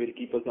outcome and will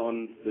keep us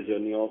on the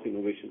journey of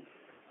innovation.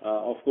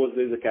 Of course,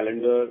 there is a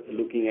calendar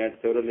looking at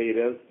several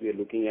areas. We are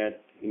looking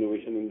at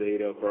innovation in the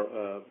area of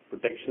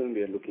protection.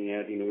 We are looking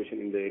at innovation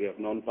in the area of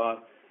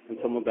non-par, and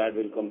some of that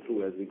will come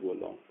through as we go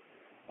along.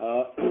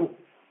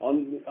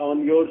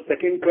 On your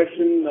second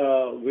question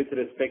with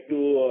respect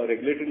to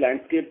regulatory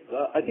landscape,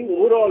 I think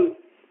overall,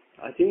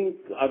 I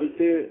will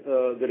say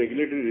the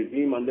regulatory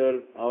regime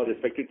under our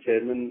respected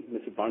chairman,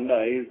 Mr.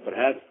 Panda, is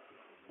perhaps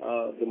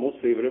the most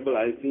favorable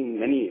I've seen in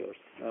many years,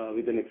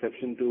 with an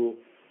exception to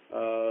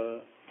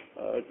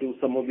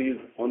some of these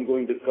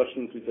ongoing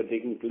discussions which are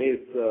taking place.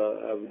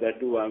 That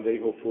too, I'm very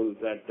hopeful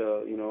that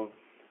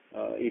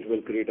it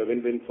will create a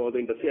win-win for the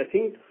industry. I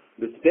think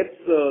the steps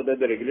that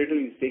the regulator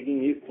is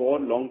taking is for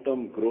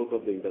long-term growth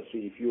of the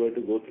industry. If you were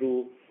to go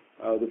through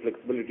the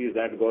flexibilities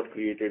that got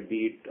created,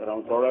 be it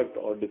around product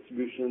or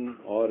distribution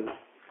or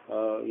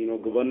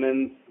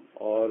governance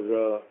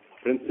or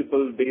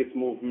principle-based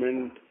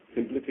movement,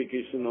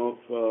 simplification of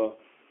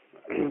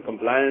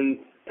compliance,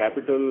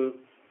 capital,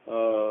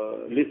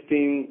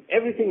 listing,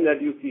 everything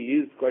that you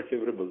see is quite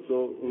favorable.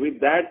 So with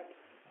that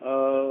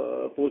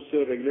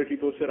regulatory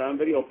posture, I'm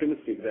very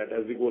optimistic that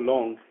as we go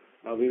along,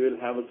 we will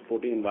have a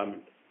supporting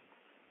environment.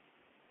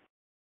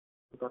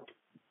 Got it.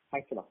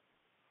 Thanks a lot.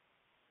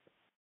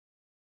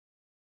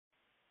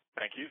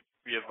 Thank you.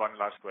 We have one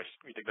last question.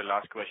 We take the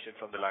last question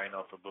from the line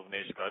of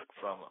Bhuvnesh Garg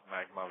from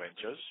Magma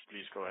Ventures.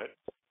 Please go ahead.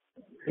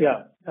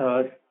 Yeah.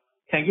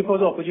 Thank you for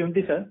the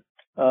opportunity, sir.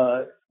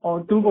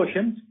 On two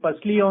questions.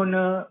 Firstly, on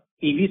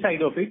EV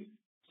side of it.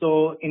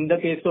 So in the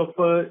case of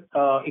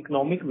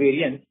economic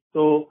variance,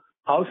 so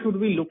how should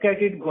we look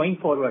at it going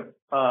forward?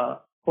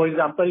 For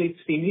example, if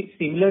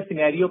similar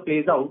scenario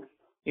plays out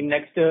in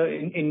next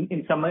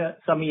in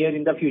some year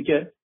in the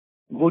future,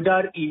 would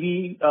our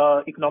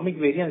EV economic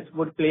variance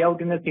would play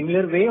out in a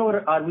similar way,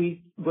 or are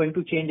we going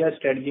to change our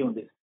strategy on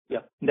this? Yeah,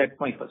 that's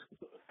my first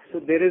question.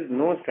 So there is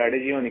no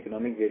strategy on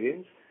economic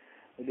variance.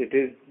 It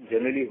is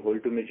generally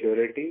hold to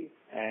maturity,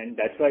 and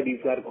that's why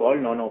these are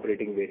called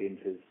non-operating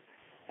variances.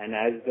 And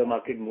as the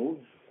market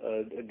moves,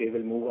 they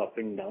will move up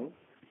and down,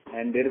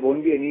 and there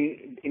won't be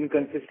any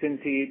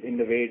inconsistency in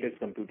the way it is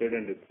computed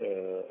and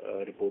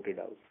reported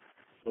out.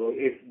 So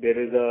if there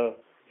is a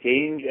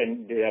change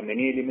and there are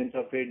many elements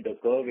of it, the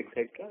curve,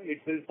 etc.,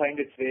 it will find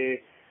its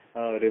way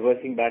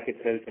reversing back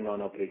itself in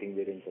non-operating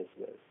variance as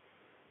well.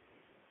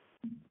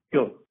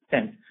 Sure.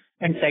 Thanks.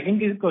 And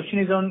second question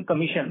is on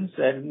commissions.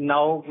 And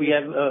now we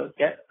have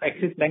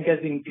Axis Bank has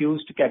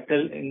infused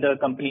capital in the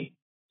company.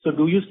 So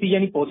do you see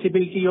any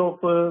possibility of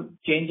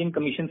change in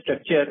commission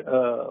structure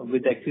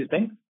with Axis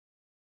Bank?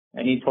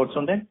 Any thoughts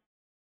on that?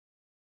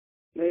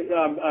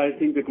 I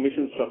think the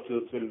commission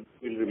structures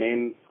will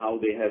remain how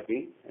they have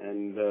been,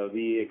 and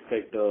we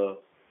expect a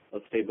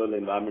stable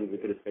environment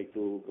with respect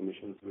to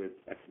commissions with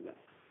Axis Bank.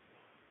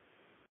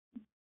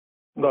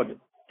 Got it.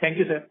 Thank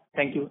you, sir.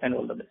 Thank you, and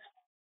all the best.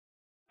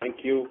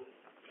 Thank you.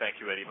 Thank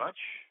you very much.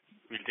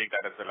 We'll take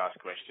that as the last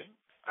question.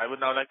 I would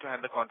now like to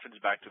hand the conference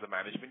back to the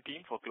management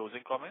team for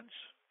closing comments.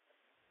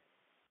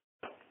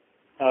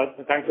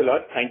 Thanks a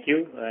lot. Thank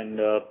you. And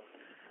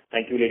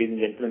thank you, ladies and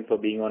gentlemen, for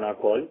being on our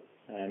call.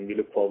 And we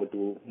look forward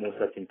to more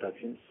such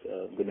interactions.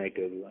 Good night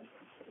to everyone.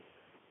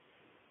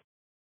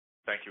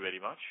 Thank you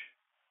very much.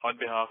 On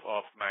behalf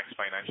of Max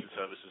Financial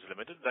Services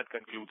Limited, that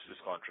concludes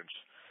this conference.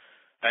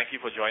 Thank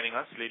you for joining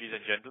us, ladies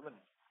and gentlemen.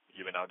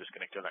 You may now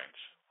disconnect your lines.